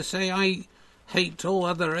just used to say, I hate all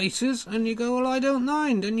other races, and you go, well, I don't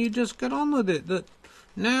mind, and you just get on with it. That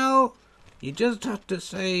now... You just have to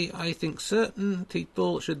say, I think certain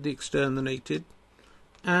people should be exterminated,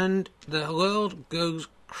 and the world goes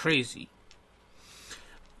crazy.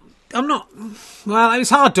 I'm not... Well, it's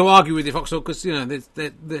hard to argue with you, Foxhole, because,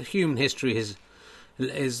 the human history is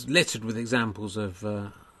littered with examples of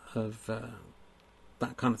that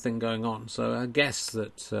kind of thing going on. So I guess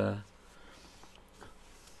that...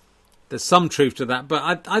 There's some truth to that,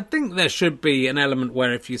 but I think there should be an element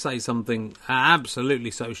where if you say something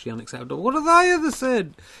absolutely socially unacceptable, what have I ever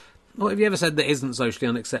said? What have you ever said that isn't socially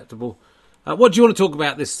unacceptable? What do you want to talk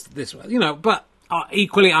about this? But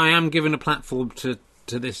equally, I am given a platform to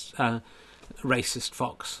this racist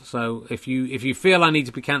fox. So if you feel I need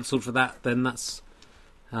to be cancelled for that, then that's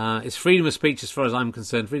it's freedom of speech as far as I'm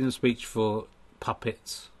concerned. Freedom of speech for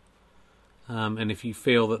puppets. And if you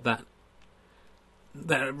feel that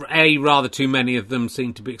rather too many of them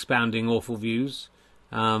seem to be expounding awful views,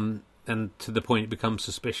 and to the point it becomes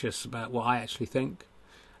suspicious about what I actually think.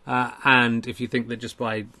 And if you think that just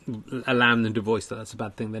by allowing them to voice that's a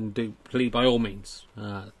bad thing, then please, by all means,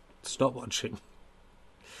 stop watching.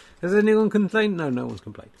 Has anyone complained? No one's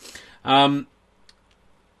complained. Are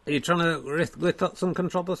you trying to lift up some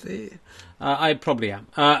controversy? I probably am.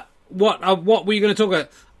 What were you going to talk about?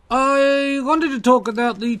 I wanted to talk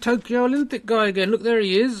about the Tokyo Olympic guy again. Look, there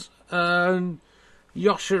he is. Yoshiro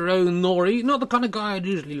Nori. Not the kind of guy I'd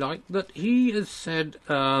usually like, but he has said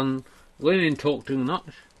women talk too much,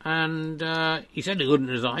 and he said he wouldn't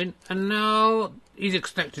resign, and now he's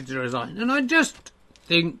expected to resign. And I just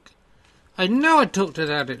think, I know I talked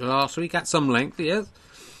about it last week at some length, yes.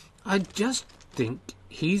 I just think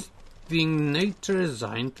he's being made to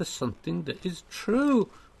resign for something that is true.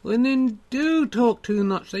 Women do talk too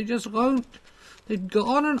much. They just won't. They go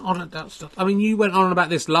on and on about stuff. I mean, you went on about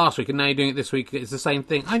this last week, and now you're doing it this week. It's the same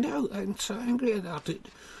thing. I know. I'm so angry about it.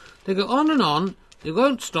 They go on and on. They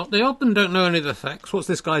won't stop. They often don't know any of the facts. What's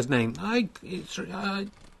this guy's name? I don't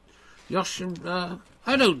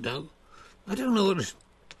know. I don't know what his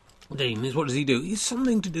name is. What does he do? He's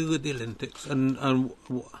something to do with the Olympics. And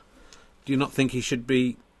do you not think he should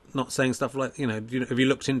be not saying stuff like, have you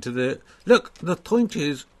looked into the... Look, the point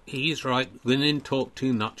is, he's right. Women talk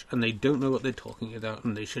too much, and they don't know what they're talking about,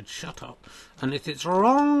 and they should shut up. And if it's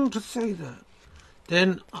wrong to say that,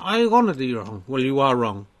 then I want to be wrong. Well, you are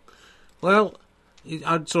wrong. Well,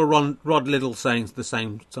 I saw Rod Liddell saying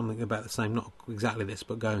something about the same, not exactly this,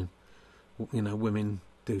 but going, women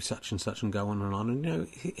do such and such and go on. And,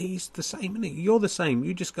 he's the same, isn't he? You're the same.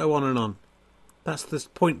 You just go on and on. That's the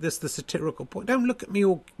point. That's the satirical point. Don't look at me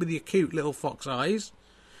all with your cute little fox eyes.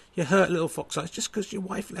 You hurt little fox eyes just because your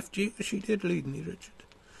wife left you. She did leave me, Richard.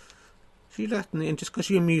 She left me, and just because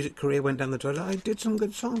your music career went down the toilet, I did some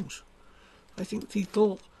good songs. I think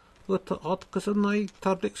people were odd because of my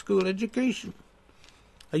public school education.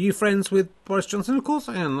 Are you friends with Boris Johnson? Of course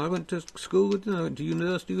I am. I went to school with him. I went to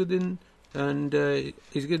university with him. And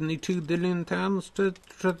he's given me £2 billion to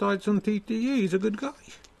provide some PPE. He's a good guy.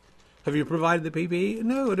 Have you provided the PPE?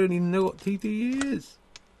 No, I don't even know what PPE is.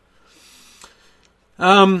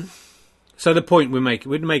 So the point we're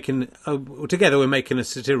making together we're making a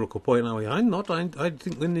satirical point, are we? I'm not. I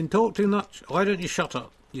think women talk too much. Why don't you shut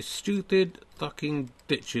up? You stupid fucking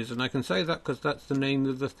ditches. And I can say that because that's the name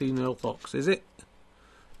of the female fox. Is it?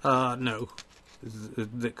 No. It's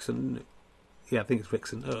Vixen. Yeah, I think it's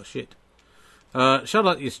Vixen. Oh, shit. Shut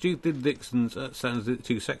up, you stupid Vixens. That sounds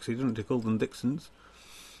too sexy, doesn't it, to call them Vixens?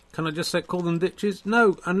 Can I just call them ditches?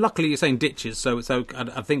 No, and luckily you're saying ditches, so it's okay.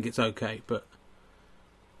 I think it's okay, but...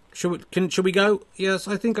 Should we go? Yes,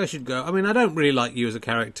 I think I should go. I mean, I don't really like you as a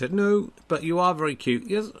character, no, but you are very cute,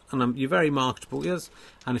 yes, and you're very marketable, yes,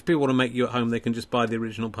 and if people want to make you at home, they can just buy the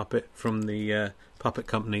original puppet from the puppet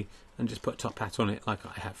company and just put a top hat on it like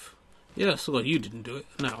I have. Yes, well, you didn't do it.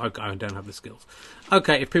 No, I don't have the skills.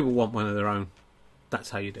 Okay, if people want one of their own, that's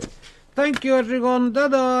how you do it. Thank you, everyone.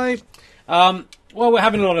 Bye-bye. Well, we're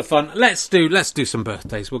having a lot of fun. Let's do some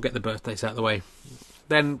birthdays. We'll get the birthdays out of the way.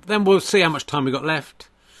 Then we'll see how much time we got left.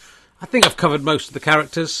 I think I've covered most of the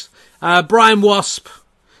characters. Brian Wasp.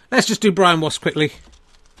 Let's just do Brian Wasp quickly.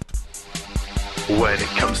 When it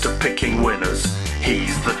comes to picking winners,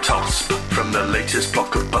 he's the tosp. From the latest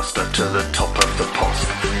blockbuster to the top of the post.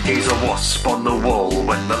 He's a wasp on the wall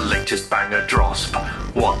when the latest banger drosp.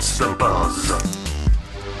 What's the buzz?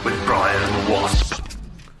 With Brian Wasp.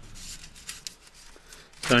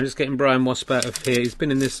 So I'm just getting Brian Wasp out of here. He's been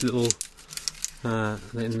in this little...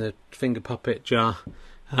 in the finger puppet jar.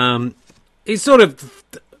 He's sort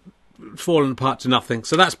of fallen apart to nothing.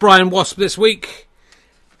 So that's Brian Wasp this week.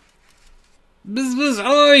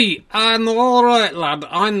 Oi! I'm all right, lad.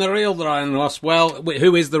 I'm the real Brian Wasp. Well,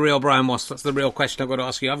 who is the real Brian Wasp? That's the real question I've got to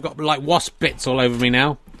ask you. I've got, wasp bits all over me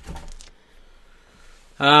now.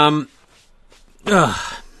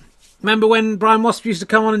 Remember when Brian Wasp used to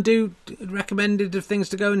come on and do recommended of things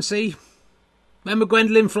to go and see? Remember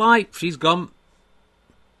Gwendolyn Fly? She's gone.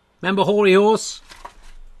 Remember Hoary Horse?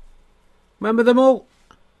 Remember them all?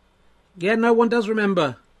 Yeah, no one does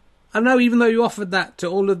remember. I know, even though you offered that to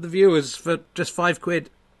all of the viewers for just £5.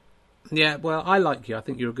 Yeah, well, I like you. I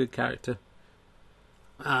think you're a good character.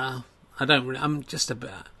 I don't really... I'm just a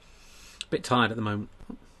bit tired at the moment.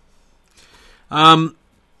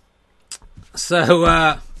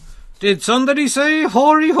 Did somebody say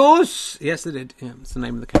Hoary Horse? Yes, they did. Yeah, it's the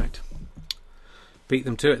name of the character. beat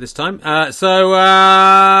them to it this time. So what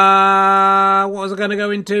was I going to go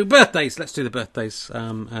into? Birthdays. Let's do the birthdays.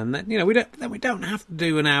 And then, we don't have to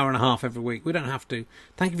do an hour and a half every week. We don't have to.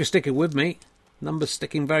 Thank you for sticking with me. Numbers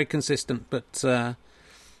sticking very consistent, but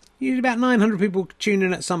usually about 900 people tune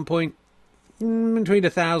in at some point. Between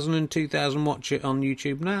 1,000 and 2,000 watch it on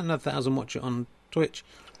YouTube. Now another 1,000 watch it on Twitch.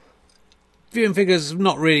 Viewing figures have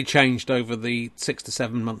not really changed over the 6 to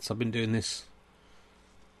 7 months I've been doing this.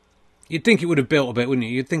 You'd think it would have built a bit, wouldn't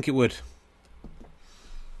you? You'd think it would.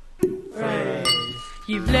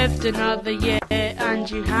 You've lived another year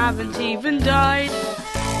and you haven't even died.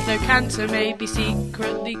 No cancer may be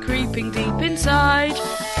secretly creeping deep inside.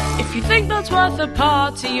 If you think that's worth a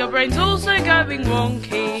party, your brain's also going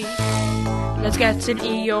wonky. Let's get an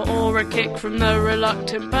Eeyore or a kick from the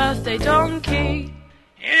reluctant birthday donkey.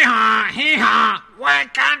 Hee-haw, hee-haw, why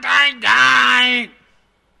can't I die?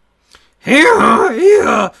 Hee-haw,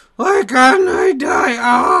 hee-haw, why can't I die?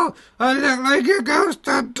 Oh, I look like a ghost.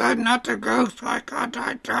 I'm not a ghost. Why can't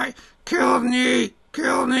I die? Kill me,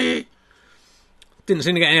 kill me. Didn't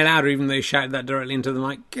seem to get any louder, even though he shouted that directly into the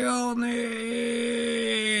mic. Kill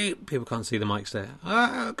me. People can't see the mics there.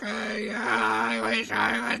 Okay, I wish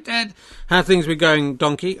I was dead. How things been going,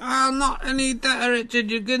 Donkey? Oh, not any better,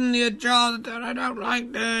 Richard. You're giving me a job that I don't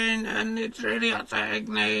like doing, and it's really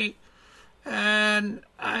upsetting me. And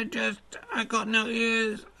I got no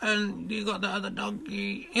ears, and you got the other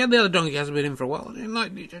donkey. Yeah, the other donkey hasn't been in for a while. He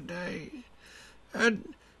liked me today.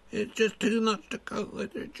 And it's just too much to cope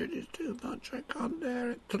with, Richard. It's too much. I can't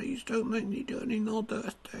bear it. Please don't make me do any more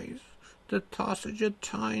birthdays. The passage of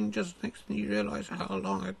time just makes me realise how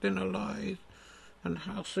long I've been alive and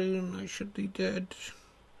how soon I should be dead.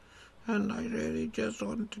 And I really just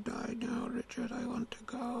want to die now, Richard. I want to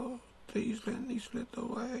go. Please let me slip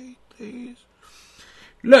away, please.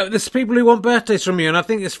 Look, there's people who want birthdays from you, and I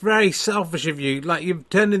think it's very selfish of you. Like, you've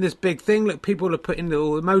turned in this big thing. Look, people are putting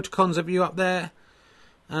little emoticons of you up there.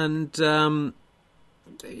 And,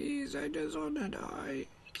 please, I just want to die.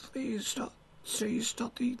 Please stop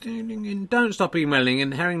emailing in. Don't stop emailing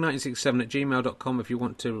in. herring967@gmail.com if you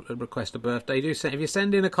want to request a birthday. If you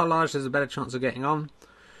send in a collage, there's a better chance of getting on.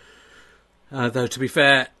 Though, to be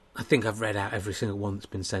fair, I think I've read out every single one that's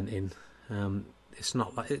been sent in. It's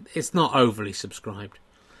not overly subscribed.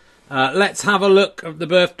 Let's have a look at the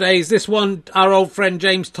birthdays. This one, our old friend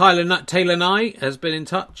James Taylor Nye has been in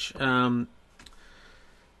touch.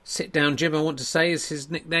 Sit Down Jim, I want to say, is his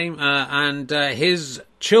nickname. And his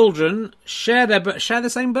children share the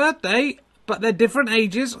same birthday, but they're different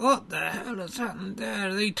ages. What the hell has happened there?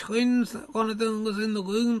 Are they twins? One of them was in the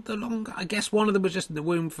womb the longer. I guess one of them was just in the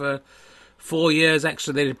womb for 4 years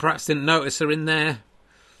extra. They perhaps didn't notice her in there.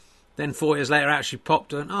 Then 4 years later, out she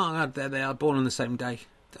popped and, oh, God, there they are, born on the same day.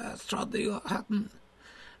 That's probably what happened.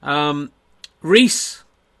 Reese,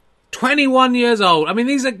 21 years old. I mean,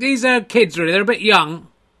 these are kids, really. They're a bit young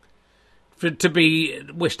to be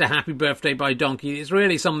wished a happy birthday by Donkey. It's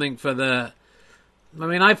really something for the... I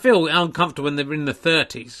mean, I feel uncomfortable when they're in the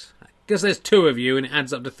 30s. Because there's two of you and it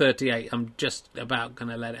adds up to 38. I'm just about going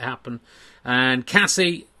to let it happen. And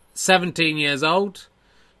Cassie, 17 years old.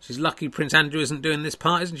 She's lucky Prince Andrew isn't doing this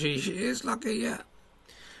part, isn't she? She is lucky, yeah.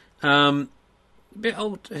 A bit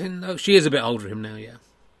old to him, though. She is a bit older than him now, yeah.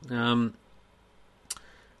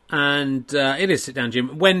 And it is Sit Down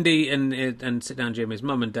Jim. Wendy and Sit Down Jim, his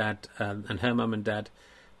mum and dad, and her mum and dad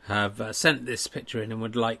have sent this picture in and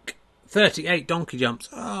would like 38 donkey jumps.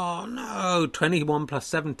 Oh, no. 21 plus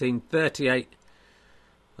 17, 38.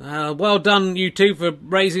 Well done, you two, for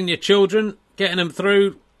raising your children, getting them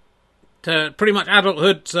through to pretty much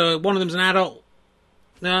adulthood. So one of them's an adult.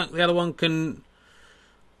 No, the other one can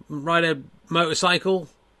ride a motorcycle.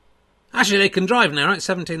 Actually, they can drive now, right?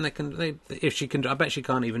 17, they can. If she can, I bet she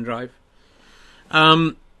can't even drive.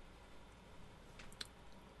 Do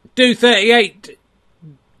 38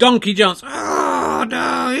 donkey jumps. Oh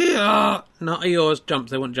no, yeah. Not yours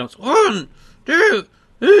jumps. They want jumps. 1, 2,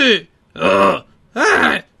 3, 4,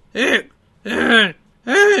 5, 6, 7,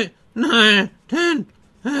 8, 9, 10,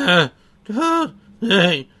 12,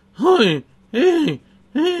 13,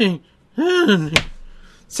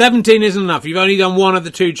 17 isn't enough. You've only done one of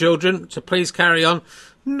the two children, so please carry on.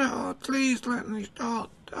 No, please let me start.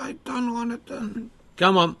 I don't want it done.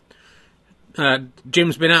 Come on.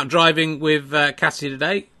 Jim's been out driving with Cassie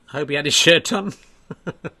today. I hope he had his shirt on.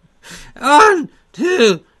 1,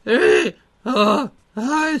 2, 3, 4,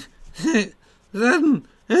 5, 6, 7,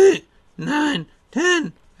 8, 9,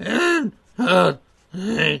 10, 11, 12,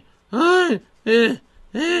 13, 14, 15,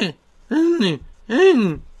 16,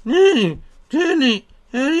 17, 18, 21.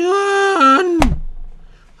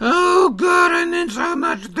 Oh God, I'm in so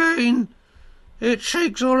much pain. It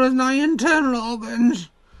shakes all of my internal organs.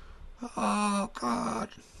 Oh, God.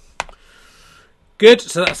 Good,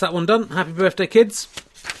 so that's that one done. Happy birthday, kids.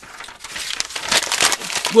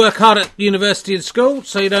 Work hard at university and school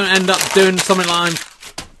so you don't end up doing something like I'm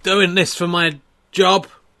doing this for my job.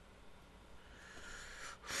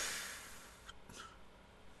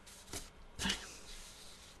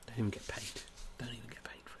 Don't even get paid. Don't even get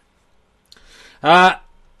paid for it.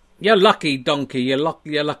 You're lucky, Donkey.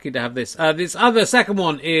 You're lucky to have this. This other second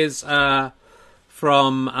one is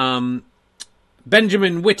from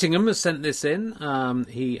Benjamin Whittingham has sent this in.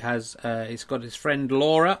 He's got his friend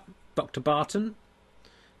Laura, Dr. Barton,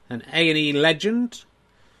 an A&E legend,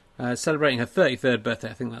 celebrating her 33rd birthday.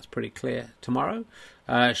 I think that's pretty clear tomorrow.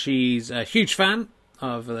 She's a huge fan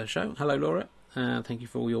of the show. Hello, Laura. Thank you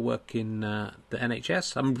for all your work in the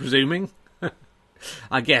NHS, I'm presuming.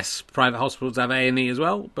 I guess private hospitals have A&E as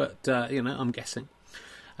well, but, I'm guessing.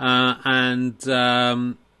 I've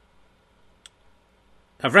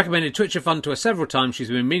recommended Twitcher Fun to her several times. She's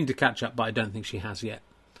been meaning to catch up, but I don't think she has yet.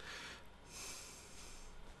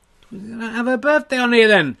 Have her birthday on here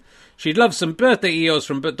then. She'd love some birthday EOs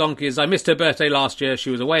from Donkeys. I missed her birthday last year.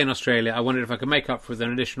 She was away in Australia. I wondered if I could make up for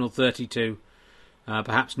an additional 32.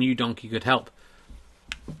 Perhaps New Donkey could help.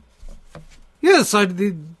 Yes, I'd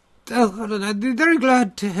be very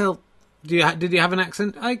glad to help. Did you have an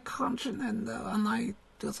accent? I can't remember. And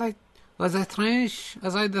was I French?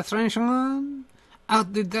 Was I the Frenchman?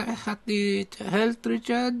 Did I have to help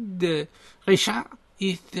Richard? Richard?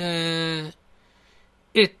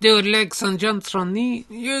 It do legs and jumps from me.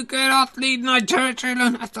 You cannot lead my church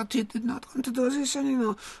alone. I thought you did not want to do this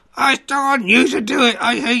anymore. I don't want you to do it.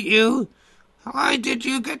 I hate you. Why did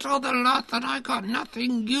you get all the lot and I got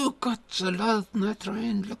nothing? You got the lot, my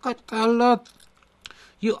friend. Look at the lot.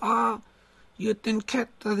 You didn't get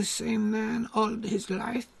the same man all his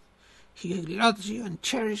life. He loves you and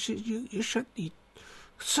cherishes you. You should be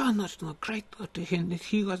so much more grateful to him. If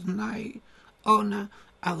he was my owner,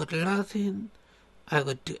 I would love him. I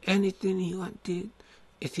would do anything he wanted.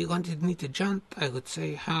 If he wanted me to jump, I would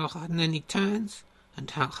say how many times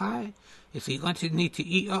and how high. If he wanted me to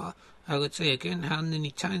eat her, I would say again, how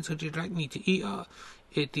many times would you like me to eat her?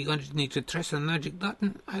 If he wanted me to press a magic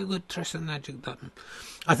button, I would press a magic button.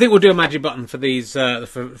 I think we'll do a magic button for these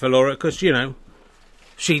for Laura, because,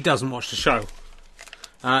 she doesn't watch the show.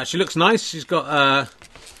 She looks nice. She's got...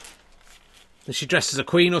 she dressed as a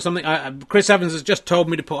queen or something. Chris Evans has just told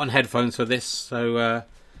me to put on headphones for this, so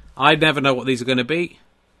I never know what these are going to be.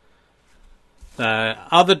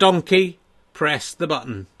 Other Donkey, press the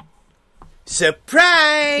button.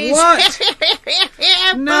 Surprise! What?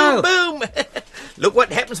 No. Boom, boom! Look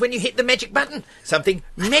what happens when you hit the magic button. Something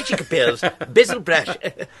magic appears. Bizzle Brush.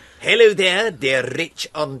 Hello there, dear Rich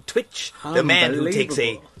on Twitch. The man who takes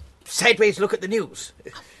a sideways look at the news.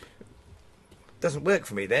 Doesn't work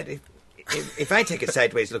for me, that. If I take a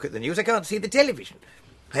sideways look at the news, I can't see the television.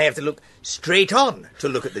 I have to look straight on to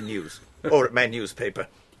look at the news, or at my newspaper.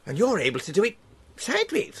 And you're able to do it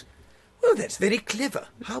sideways. Well, that's very clever.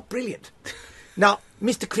 How brilliant. Now,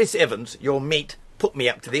 Mr. Chris Evans, your mate, put me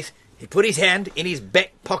up to this. He put his hand in his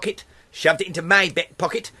back pocket, shoved it into my back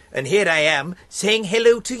pocket, and here I am saying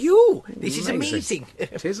hello to you. This is amazing.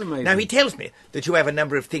 It is amazing. Now, he tells me that you have a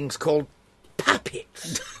number of things called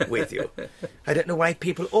puppets with you. I don't know why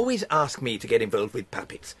people always ask me to get involved with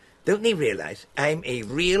puppets. Don't they realise I'm a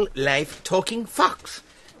real-life talking fox?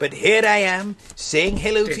 But here I am, saying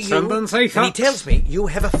hello to you, and he tells me you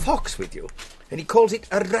have a fox with you, and he calls it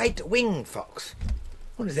a right-wing fox.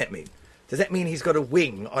 What does that mean? Does that mean he's got a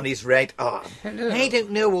wing on his right arm? Hello. I don't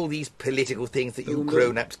know all these political things that you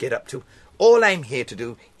grown-ups get up to. All I'm here to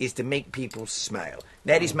do is to make people smile.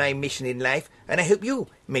 That is my mission in life, and I hope you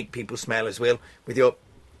make people smile as well with your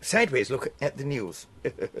sideways look at the news.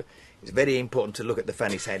 It's very important to look at the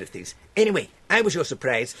funny side of things. Anyway, I was your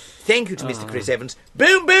surprise. Thank you to Mr. Chris Evans.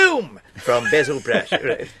 Boom, boom! From Bizzle Brush.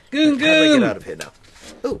 Right. Goom, How do I goom. get out of here now?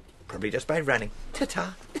 Oh, probably just by running.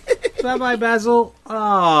 Ta-ta. Bye-bye, Basil.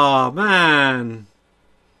 Oh, man.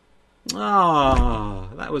 Oh,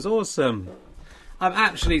 that was awesome. I'm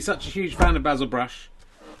actually such a huge fan of Basil Brush.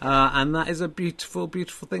 And that is a beautiful,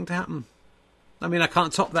 beautiful thing to happen. I mean, I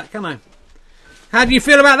can't top that, can I? How do you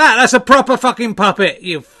feel about that? That's a proper fucking puppet,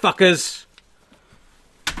 you fuckers.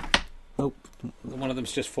 Oh, one of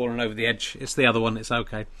them's just fallen over the edge. It's the other one. It's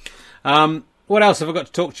okay. What else have I got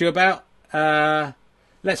to talk to you about?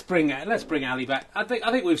 Let's bring Ali back. I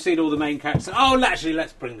think we've seen all the main characters. Oh, actually,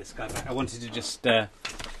 let's bring this guy back. I wanted to just. You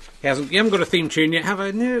haven't got a theme tune yet, have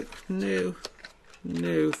I? No.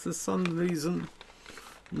 For some reason,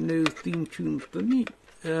 no theme tune for me.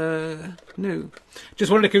 No.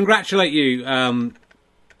 Just wanted to congratulate you,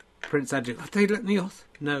 Prince Andrew. Have they let me off?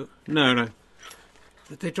 No.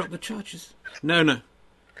 Did they drop the charges? No.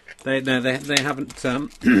 They haven't.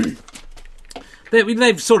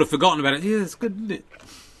 They've sort of forgotten about it. Yeah, it's good, isn't it?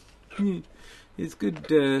 It's good.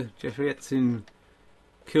 Jeffrey Epstein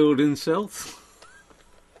killed himself.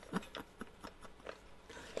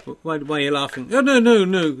 Why are you laughing? Oh,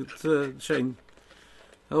 no. It's a shame.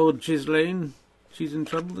 Old Ghislaine, she's in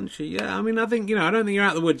trouble, isn't she? Yeah, I mean, I think, I don't think you're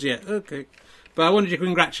out of the woods yet. Okay. But I wanted to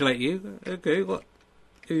congratulate you. Okay, what?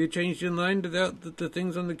 Have you changed your mind about the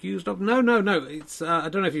things on the queue stuff? No. It's, I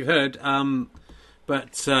don't know if you've heard,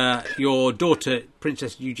 but your daughter,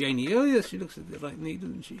 Princess Eugenie, oh, yes, she looks a bit like me,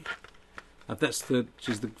 doesn't she?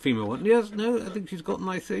 She's the female one. Yes, no, I think she's got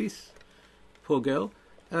my face. Poor girl.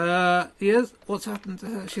 Yes, what's happened to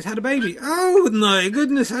her? She's had a baby. Oh, my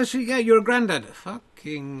goodness, has she? Yeah, you're a granddad.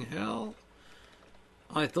 Fucking hell.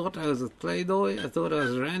 I thought I was a Playboy. I thought I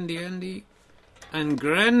was Randy Andy. And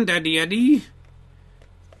Granddaddy Andy.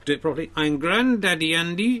 Do it properly. I'm Granddaddy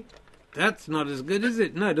Andy. That's not as good, is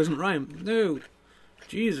it? No, it doesn't rhyme. No.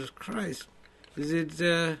 Jesus Christ. Is it,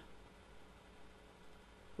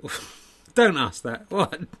 Don't ask that.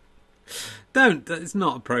 What? Don't. It's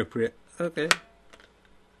not appropriate. Okay.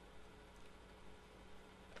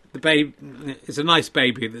 The baby, it's a nice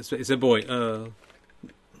baby. It's a boy.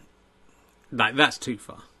 That's too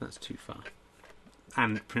far.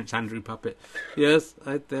 And Prince Andrew puppet. Yes,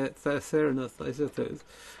 that's fair enough, I suppose.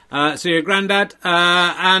 So you're a granddad.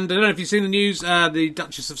 And I don't know if you've seen the news. The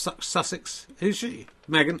Duchess of Sussex. Who's she?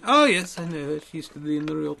 Meghan. Oh yes, I know her. She used to be in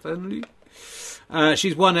the royal family.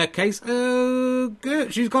 She's won her case. Oh,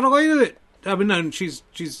 good. She's got away with it. I mean, no, she's.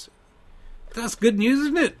 That's good news,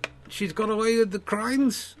 isn't it? She's got away with the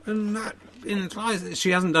crimes, and that implies that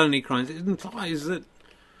she hasn't done any crimes. It implies that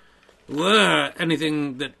were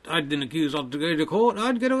anything that I'd been accused of to go to court,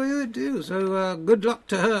 I'd get away with it too. So good luck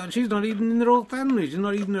to her. She's not even in the royal family. She's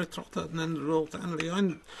not even a trotter in the royal family.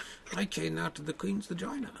 I came out of the Queen's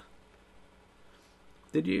vagina.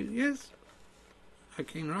 Did you? Yes. I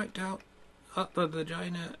came right out the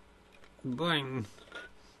vagina. Boing.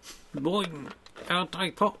 Out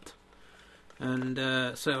I popped. And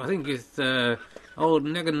so I think if old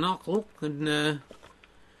Meghan Markle can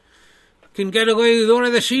get away with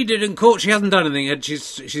whatever she did in court, she hasn't done anything.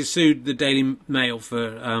 She's sued the Daily Mail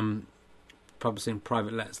for publishing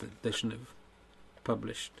private letters that they shouldn't have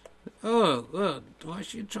published. Oh, well, why is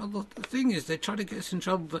she in trouble? The thing is, they try to get us in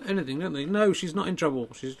trouble for anything, don't they? No, she's not in trouble.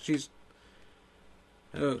 She's.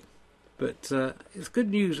 Oh, but it's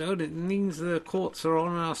good news, though. It means the courts are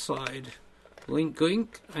on our side. Wink,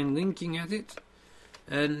 wink. I'm winking at it.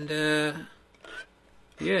 And,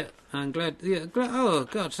 yeah, I'm glad. Yeah, oh,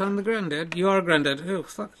 God, so I'm the granddad. You are a granddad. Oh,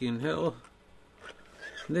 fucking hell.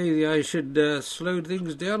 Maybe I should slow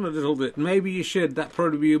things down a little bit. Maybe you should. That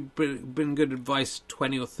probably been good advice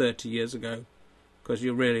 20 or 30 years ago. Because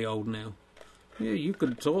you're really old now. Yeah, you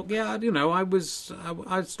could talk. Yeah, I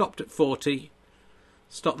stopped at 40.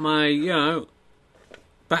 Stopped my,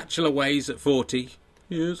 bachelor ways at 40.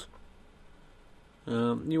 Yes.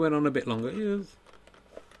 You went on a bit longer. Yes.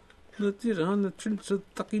 But, I'm the Prince of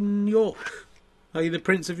fucking York. Are you the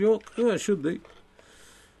Prince of York? Oh, I should be.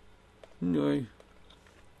 Anyway.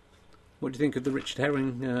 What do you think of the Richard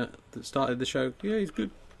Herring that started the show? Yeah, he's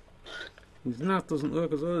good. His mouth doesn't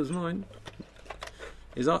work as well as mine.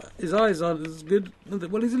 His eyes aren't as good.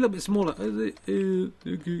 Well, he's a little bit smaller.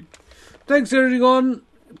 Okay. Thanks, everyone.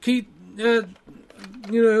 Keep, in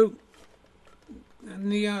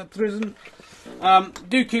the prison.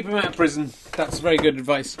 Do keep him out of prison. That's very good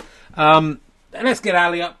advice. Let's get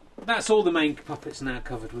Ali up. That's all the main puppets now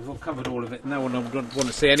covered. We've all covered all of it. No one would want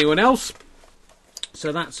to see anyone else.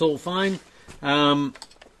 So that's all fine. What's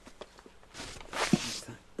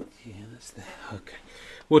that? Yeah, that's there. Okay.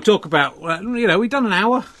 We'll talk about, we've done an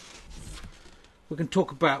hour. We can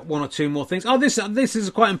talk about one or two more things. Oh, this is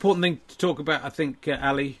a quite important thing to talk about, I think,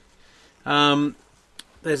 Ali.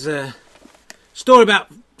 There's a story about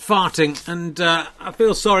farting, and I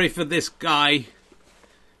feel sorry for this guy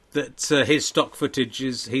that his stock footage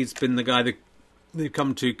is. He's been the guy that they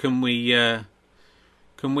come to. Can we have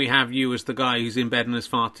you as the guy who's in bed and has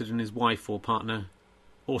farted, and his wife or partner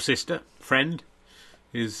or sister, friend,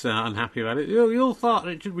 is unhappy about it? You'll fart.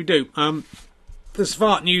 It should we do? There's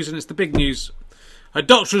fart news, and it's the big news. A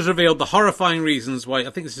doctor has revealed the horrifying reasons why. I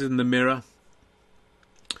think this is in the Mirror.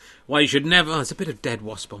 Why you should never. There's a bit of dead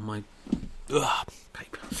wasp on my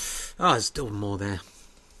paper. Oh, there's still more there.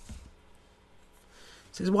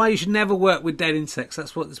 It says why you should never work with dead insects.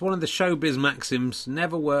 It's one of the showbiz maxims.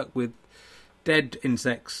 Never work with dead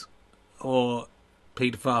insects or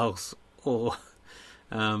paedophiles or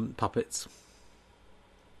puppets.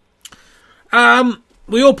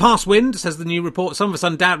 We all pass wind, says the new report. Some of us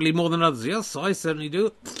undoubtedly more than others. Yes, I certainly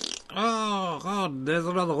do. Oh, God, there's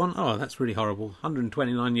another one. Oh, that's really horrible.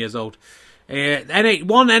 129 years old. One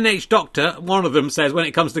NH doctor, one of them says when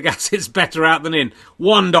it comes to gas, it's better out than in.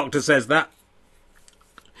 One doctor says that.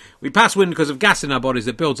 We pass wind because of gas in our bodies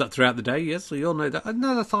that builds up throughout the day. Yes, we all know that.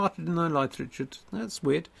 Another thought in my life, Richard. That's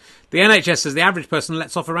weird. The NHS says the average person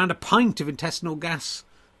lets off around a pint of intestinal gas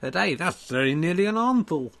a day. That's very nearly an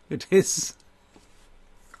armful. It is.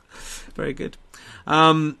 Very good.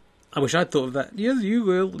 I wish I'd thought of that. Yes, you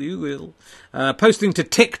will. Posting to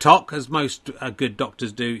TikTok, as most good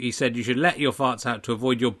doctors do, he said you should let your farts out to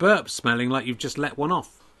avoid your burps smelling like you've just let one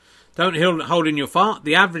off. Don't hold in your fart.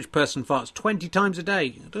 The average person farts 20 times a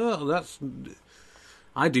day. Oh,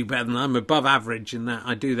 I do better than that. I'm above average in that.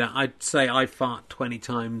 I do that. I'd say I fart 20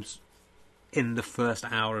 times in the first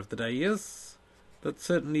hour of the day. Yes, that's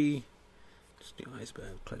certainly... Just your eyes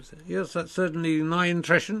close there. Yes, that's certainly my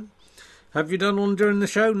impression. Have you done one during the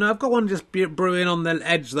show? No, I've got one just brewing on the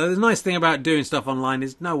edge, though. The nice thing about doing stuff online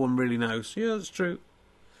is no one really knows. Yeah, that's true.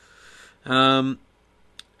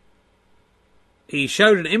 He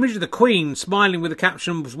showed an image of the Queen smiling with the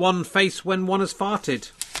caption, "One face when one has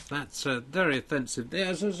farted." That's very offensive.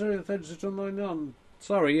 Yeah, it's very offensive to my nun.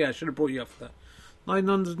 Sorry, yeah, I should have brought you up for that. My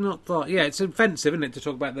nun's not thought. Yeah, it's offensive, isn't it, to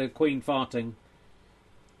talk about the Queen farting?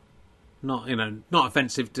 Not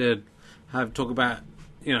offensive to talk about,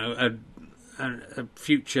 a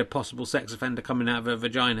future possible sex offender coming out of a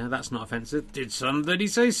vagina. That's not offensive. Did somebody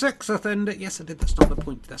say sex offender? Yes, I did. That's not the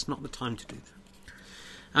point. That's not the time to do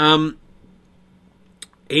that.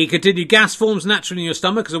 He continued, gas forms naturally in your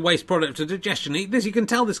stomach as a waste product of digestion. You can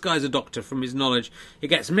tell this guy's a doctor from his knowledge. It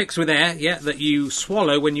gets mixed with air, that you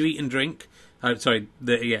swallow when you eat and drink. The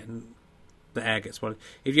air gets swallowed.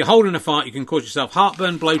 If you're holding a fart, you can cause yourself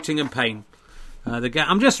heartburn, bloating and pain.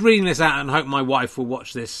 I'm just reading this out and hope my wife will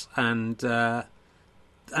watch this and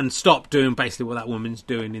stop doing basically what that woman's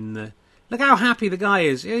doing in the... Look how happy the guy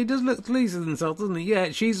is. Yeah, he does look pleased with himself, doesn't he?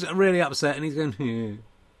 Yeah, she's really upset and he's going,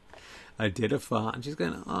 I did a fart. And she's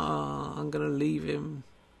going, I'm going to leave him.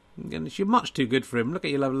 You're much too good for him. Look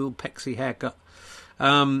at your lovely little pexy haircut.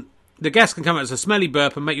 The gas can come out as a smelly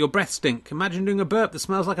burp and make your breath stink. Imagine doing a burp that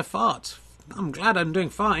smells like a fart. I'm glad I'm doing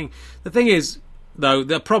farting. The thing is, though,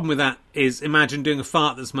 the problem with that is imagine doing a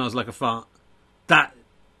fart that smells like a fart. That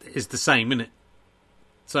is the same, isn't it?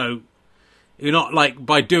 So, you're not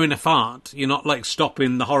by doing a fart, you're not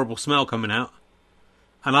stopping the horrible smell coming out.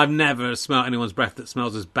 And I've never smelled anyone's breath that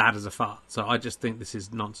smells as bad as a fart. So I just think this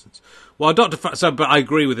is nonsense. Well, but I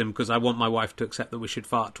agree with him because I want my wife to accept that we should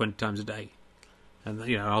fart 20 times a day. And,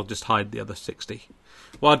 I'll just hide the other 60.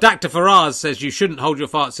 While Dr. Faraz says you shouldn't hold your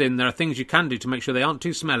farts in, there are things you can do to make sure they aren't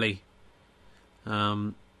too smelly.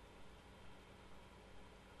 I've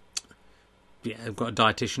got a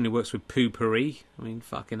dietitian who works with Poo-Pourri. I mean,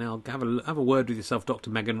 fucking hell. Have a word with yourself,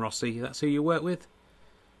 Dr. Megan Rossi. That's who you work with?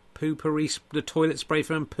 Poo-Pourri, the toilet spray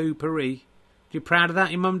firm Poo-Pourri. You proud of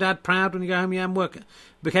that? Your mum and dad proud when you go home? Yeah, I'm working.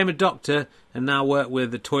 Became a doctor and now work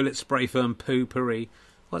with the toilet spray firm Poo-Pourri.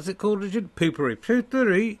 What's it called, Richard? Poo-Pourri.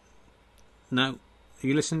 Poo-Pourri. No. Are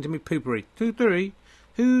you listening to me? Poo-Pourri. Poo-Pourri.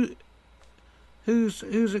 Who's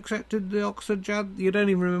accepted the Oxford jab? You don't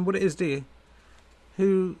even remember what it is, do you?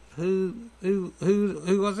 Who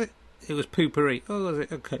was it? It was Poo-Pourri. Oh, was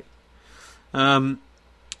it? Okay.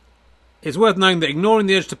 It's worth knowing that ignoring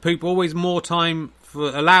the urge to poop always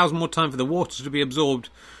allows more time for the water to be absorbed,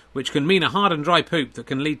 which can mean a hard and dry poop that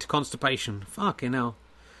can lead to constipation. Fucking hell.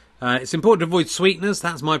 It's important to avoid sweeteners.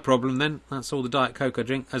 That's my problem then. That's all the Diet Coke I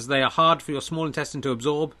drink, as they are hard for your small intestine to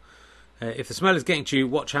absorb. If the smell is getting to you,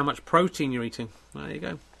 watch how much protein you're eating. There you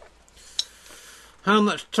go. How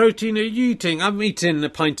much protein are you eating? I'm eating a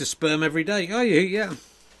pint of sperm every day. Are you? Yeah.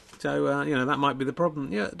 So, that might be the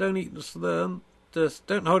problem. Yeah, don't eat the sperm. Just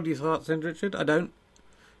don't hold your thoughts in, Richard. I don't.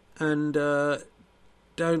 And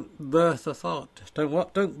don't birth a thought. Don't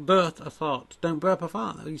what? Don't birth a thought. Don't burp a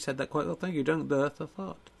fart. You said that quite well. Thank you. Don't birth a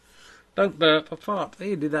thought. Don't burp a fart. Hey,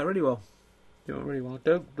 you did that really well. You did it really well.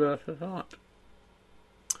 Don't birth a thought.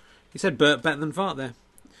 You said burp better than fart there.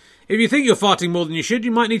 If you think you're farting more than you should,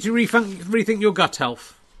 you might need to rethink your gut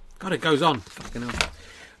health. God, it goes on. Fucking hell.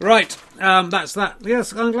 Right, that's that.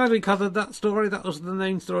 Yes, I'm glad we covered that story. That was the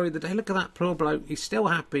main story of the day. Look at that poor bloke. He's still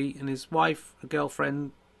happy, and his wife, a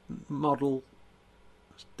girlfriend, model,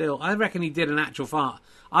 still. I reckon he did an actual fart.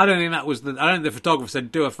 I don't think the photographer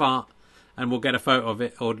said, do a fart, and we'll get a photo of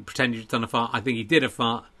it, or pretend you'd done a fart. I think he did a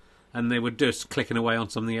fart, and they were just clicking away on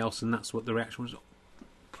something else, and that's what the reaction was.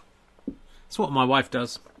 That's what my wife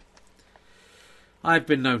does. I've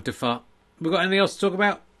been known to fart. We got anything else to talk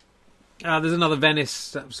about? There's another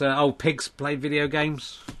Venice. That's old pigs played video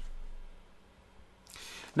games.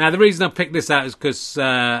 Now, the reason I picked this out is because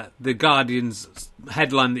the Guardian's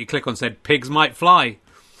headline that you click on said pigs might fly.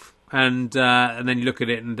 And then you look at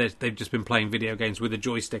it and they've just been playing video games with a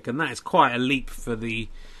joystick. And that is quite a leap for the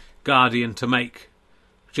Guardian to make.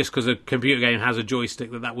 Just because a computer game has a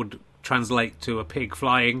joystick, that would translate to a pig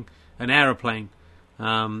flying an aeroplane.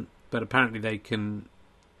 But apparently they can,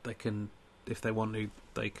 if they want to,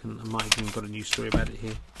 they can. I might have even got a news story about it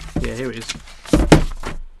here. Yeah, here it is.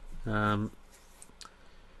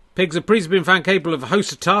 Pigs have previously been found capable of a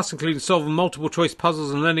host of tasks, including solving multiple choice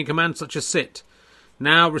puzzles and learning commands such as sit.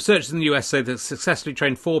 Now, researchers in the US say they've successfully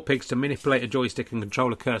trained 4 pigs to manipulate a joystick and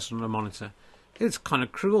control a cursor on a monitor. It's kind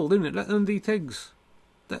of cruel, isn't it? Let them be pigs.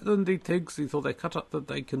 Let them be pigs. He thought they cut up that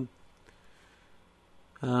they can.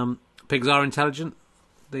 Pigs are intelligent.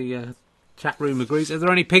 The chat room agrees. Are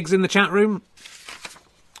there any pigs in the chat room?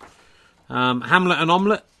 Hamlet and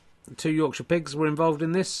Omelette, 2 Yorkshire pigs, were involved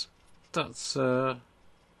in this. That's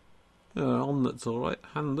Omelette's all right.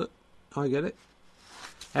 Hamlet, I get it.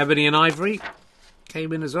 Ebony and Ivory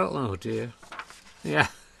came in as well. Oh dear. Yeah.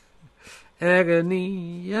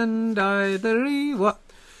 Ebony and Ivory, what?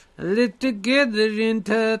 Live together in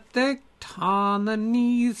thick on the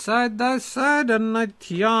knees, side by side, and I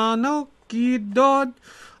piano keyboard.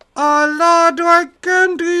 Oh Lord, I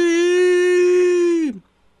can dream.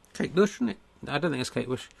 Kate Bush, isn't it? I don't think it's Kate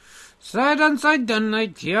Bush. Side and side, and I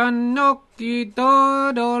piano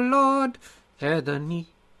keyboard. Oh Lord, Ebony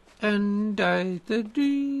and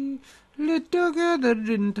Ivory, live together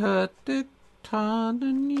in thick on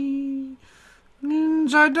the knees,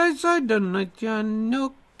 side by side, and I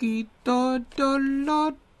piano. Oh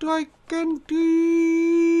Lord, I can see.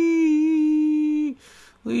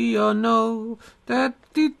 We all know that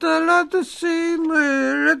it's a lot the same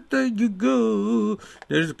wherever you go.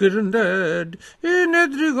 There's good and bad in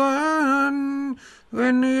everyone.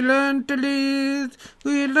 When we learn to live,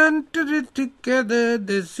 we learn to live together.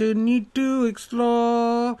 There's a need to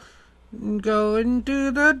explore. Go into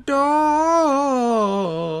the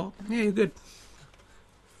door. Yeah, you're good.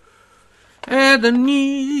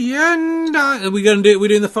 Ebony and I. Are we going to do it? We're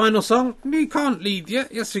doing the final song? We can't leave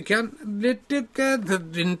yet. Yes, we can. Let together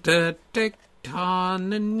into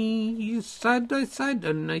tectonic, side by side,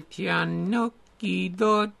 and I piano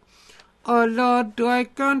keyboard. Oh Lord, I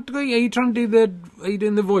can't. Are you trying to do the? Are you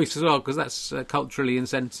doing the voice as well? Because that's culturally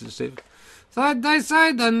insensitive. Side by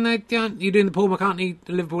side, and I piano. You're doing the Paul McCartney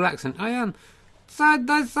Liverpool accent. I am. Side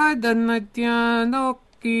by side, and I piano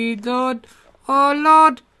keyboard. Oh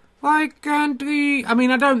Lord. Why can't we? I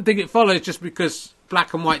mean, I don't think it follows just because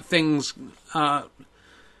black and white things are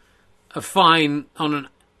fine on an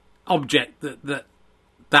object that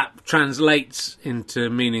translates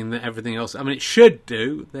into meaning that everything else. I mean, it should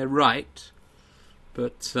do. They're right,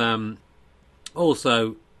 but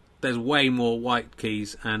also there's way more white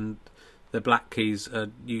keys, and the black keys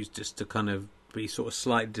are used just to kind of be sort of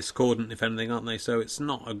slightly discordant, if anything, aren't they? So it's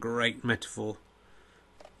not a great metaphor.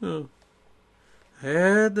 Oh.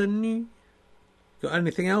 Ebony. Got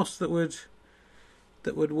anything else that would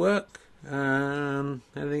work?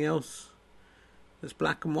 Anything else that's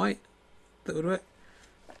black and white that would work?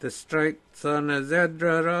 The stripes on a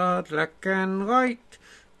zebra are black and white,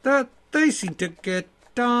 that they seem to get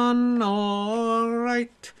on all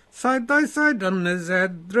right. Side by side on the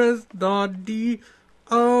zebra's body.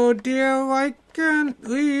 Oh dear, why can't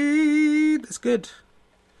we? That's good.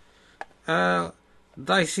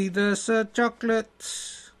 Dicey the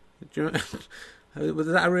chocolates. Was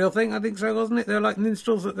that a real thing? I think so, wasn't it? They're like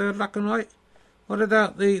minstrels that they're black and white. What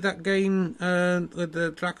about that game with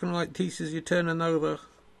the black and white pieces you turn them over?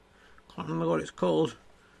 Can't remember what it's called.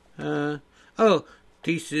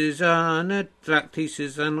 Pieces on a black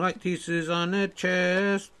pieces and white pieces on a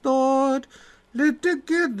chessboard. Live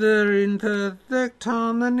together in perfect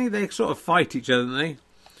harmony. They sort of fight each other, don't they?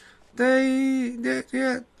 They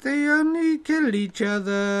only kill each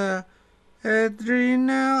other every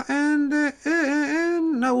now and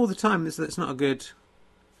then. No, all the time. That's not a good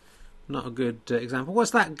example.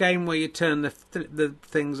 What's that game where you turn the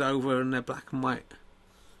things over and they're black and white?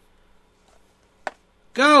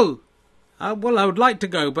 Go. Well, I would like to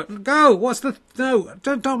go, but go. No,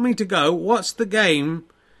 don't tell me to go. What's the game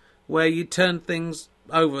where you turn things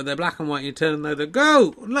over? They're black and white. You turn them over.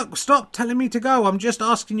 Go. Look, stop telling me to go. I'm just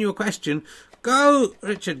asking you a question. Go,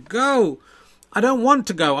 Richard. Go. I don't want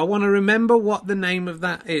to go. I want to remember what the name of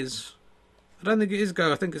that is. I don't think it is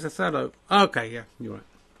Go. I think it's Othello. Okay, yeah, you're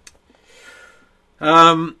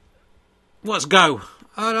right. What's Go?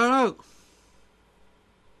 I don't know.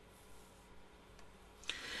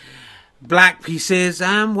 Black pieces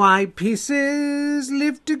and white pieces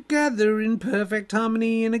live together in perfect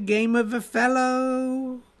harmony in a game of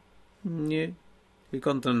Othello. Yeah, we've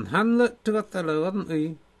gone from Hamlet to Othello, haven't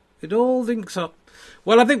we? It all links up.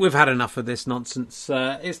 Well, I think we've had enough of this nonsense.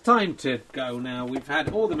 It's time to go now. We've had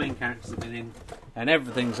all the main characters have been in, and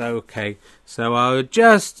everything's okay. So I'll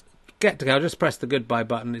just get to go. I'll just press the goodbye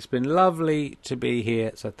button. It's been lovely to be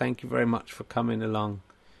here. So thank you very much for coming along,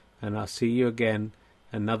 and I'll see you again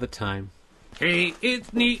another time. Hey,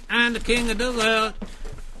 it's me, I'm the king of the world.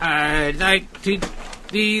 I'd like to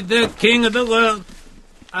be the king of the world.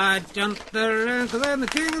 I jumped around 'cause I'm the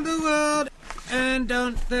king of the world. And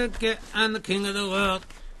don't forget, I'm the king of the world.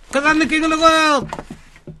 'Cause I'm the king of the world.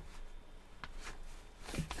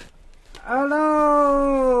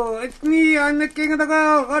 Hello, it's me, I'm the king of the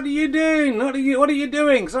world. What are you doing? What are you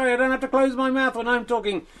doing? Sorry, I don't have to close my mouth when I'm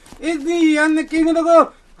talking. It's me, I'm the king of the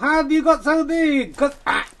world. How have you got so big? 'Cause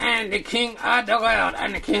I am the king of the world.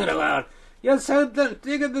 I'm the king of the world. You're so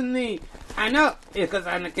bigger than me. I know, it's 'cause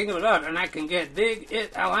I'm the king of the world and I can get big.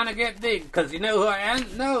 I want to get big 'cause you know who I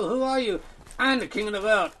am? No, who are you? I'm the king of the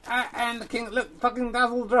world. I am the king. Look, fucking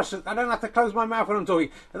Dazzle Brush. I don't have to close my mouth when I'm talking.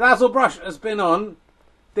 Dazzle Brush has been on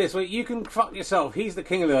this week. You can fuck yourself. He's the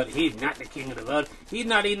king of the world. He's not the king of the world. He's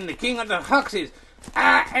not even the king of the Huxes.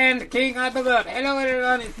 I am the king of the world. Hello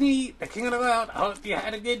everyone, it's me, the king of the world. Hope you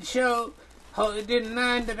had a good show. Hope you didn't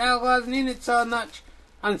mind that I wasn't in it so much.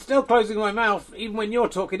 I'm still closing my mouth, even when you're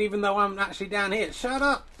talking, even though I'm actually down here. Shut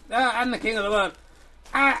up. I'm the king of the world.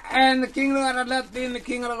 I am the king of the world. I love being the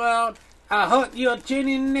king of the world. I hope you'll tune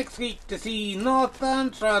in next week to see more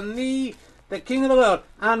fun from me, the king of the world,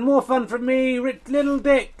 and more fun from me, little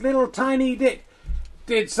Dick, little tiny Dick.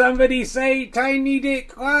 Did somebody say tiny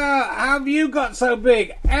Dick? Wow, how have you got so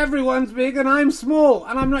big? Everyone's big and I'm small,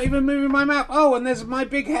 and I'm not even moving my mouth. Oh, and there's my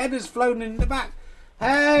big head has flown in the back.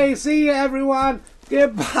 Hey, see you everyone.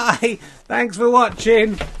 Goodbye. Thanks for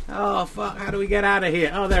watching. Oh, fuck, how do we get out of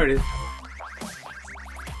here? Oh, there it is.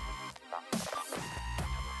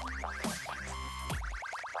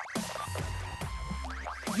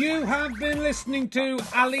 You have been listening to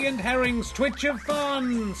Ali and Herring's Twitch of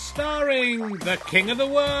Fun, starring the King of the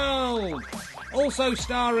World. Also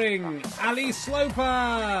starring Ali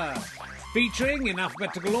Sloper. Featuring, in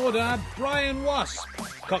alphabetical order, Brian Wasp,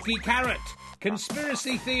 Cocky Carrot,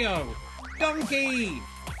 Conspiracy Theo, Donkey,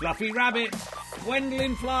 Fluffy Rabbit,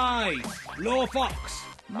 Gwendolyn Fly, Law Fox,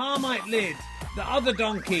 Marmite Lid, The Other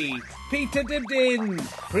Donkey, Peter Dibdin,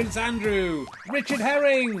 Prince Andrew, Richard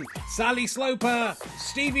Herring, Sally Sloper,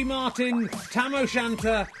 Stevie Martin, Tam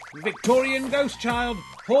O'Shanter, Victorian Ghost Child,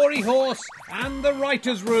 Hoary Horse, and The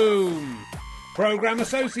Writer's Room. Programme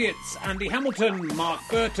Associates, Andy Hamilton, Mark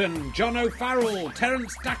Burton, John O'Farrell,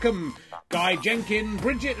 Terence Dackham, Guy Jenkin,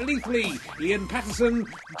 Bridget Leithley, Ian Patterson,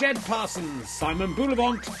 Jed Parsons, Simon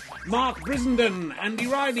Boulevant, Mark Brissenden, Andy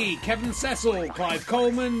Riley, Kevin Cecil, Clive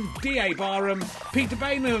Coleman, D.A. Barham, Peter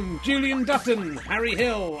Bainham, Julian Dutton, Harry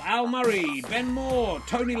Hill, Al Murray, Ben Moore,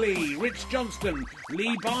 Tony Lee, Rich Johnston,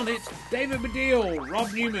 Lee Barnett, David Baddiel,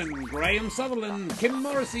 Rob Newman, Graham Sutherland, Kim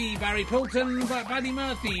Morrissey, Barry Pilton, Paddy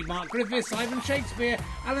Murphy, Mark Griffiths, Ivan Shakespeare,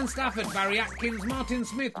 Alan Stafford, Barry Atkins, Martin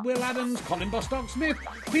Smith, Will Adams, Colin Bostock Smith,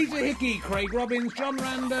 Peter Hickey, Craig Robbins, John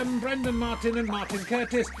Random, Brendan Martin and Martin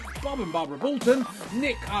Curtis, Bob and Barbara Bolton,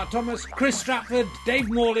 Nick R. Thomas, Chris Stratford, Dave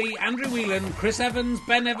Morley, Andrew Whelan, Chris Evans,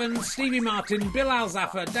 Ben Evans, Stevie Martin, Bill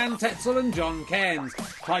Alzaffer, Dan Tetzel and John Cairns.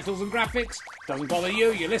 Titles and graphics, doesn't bother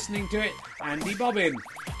you, you're listening to it, Andy Bobbin.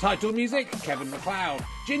 Title music, Kevin MacLeod.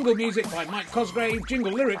 Jingle music by Mike Cosgrave.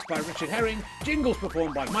 Jingle lyrics by Richard Herring. Jingles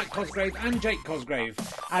performed by Mike Cosgrave and Jake Cosgrave.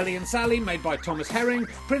 Ali and Sally made by Thomas Herring.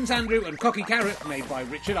 Prince Andrew and Cocky Carrot made by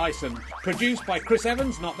Richard Ison. Produced by Chris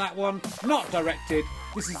Evans, not that one. Not directed.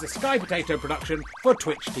 This is a Sky Potato production for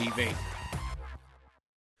Twitch TV.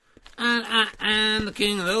 And I am the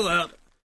king of the world.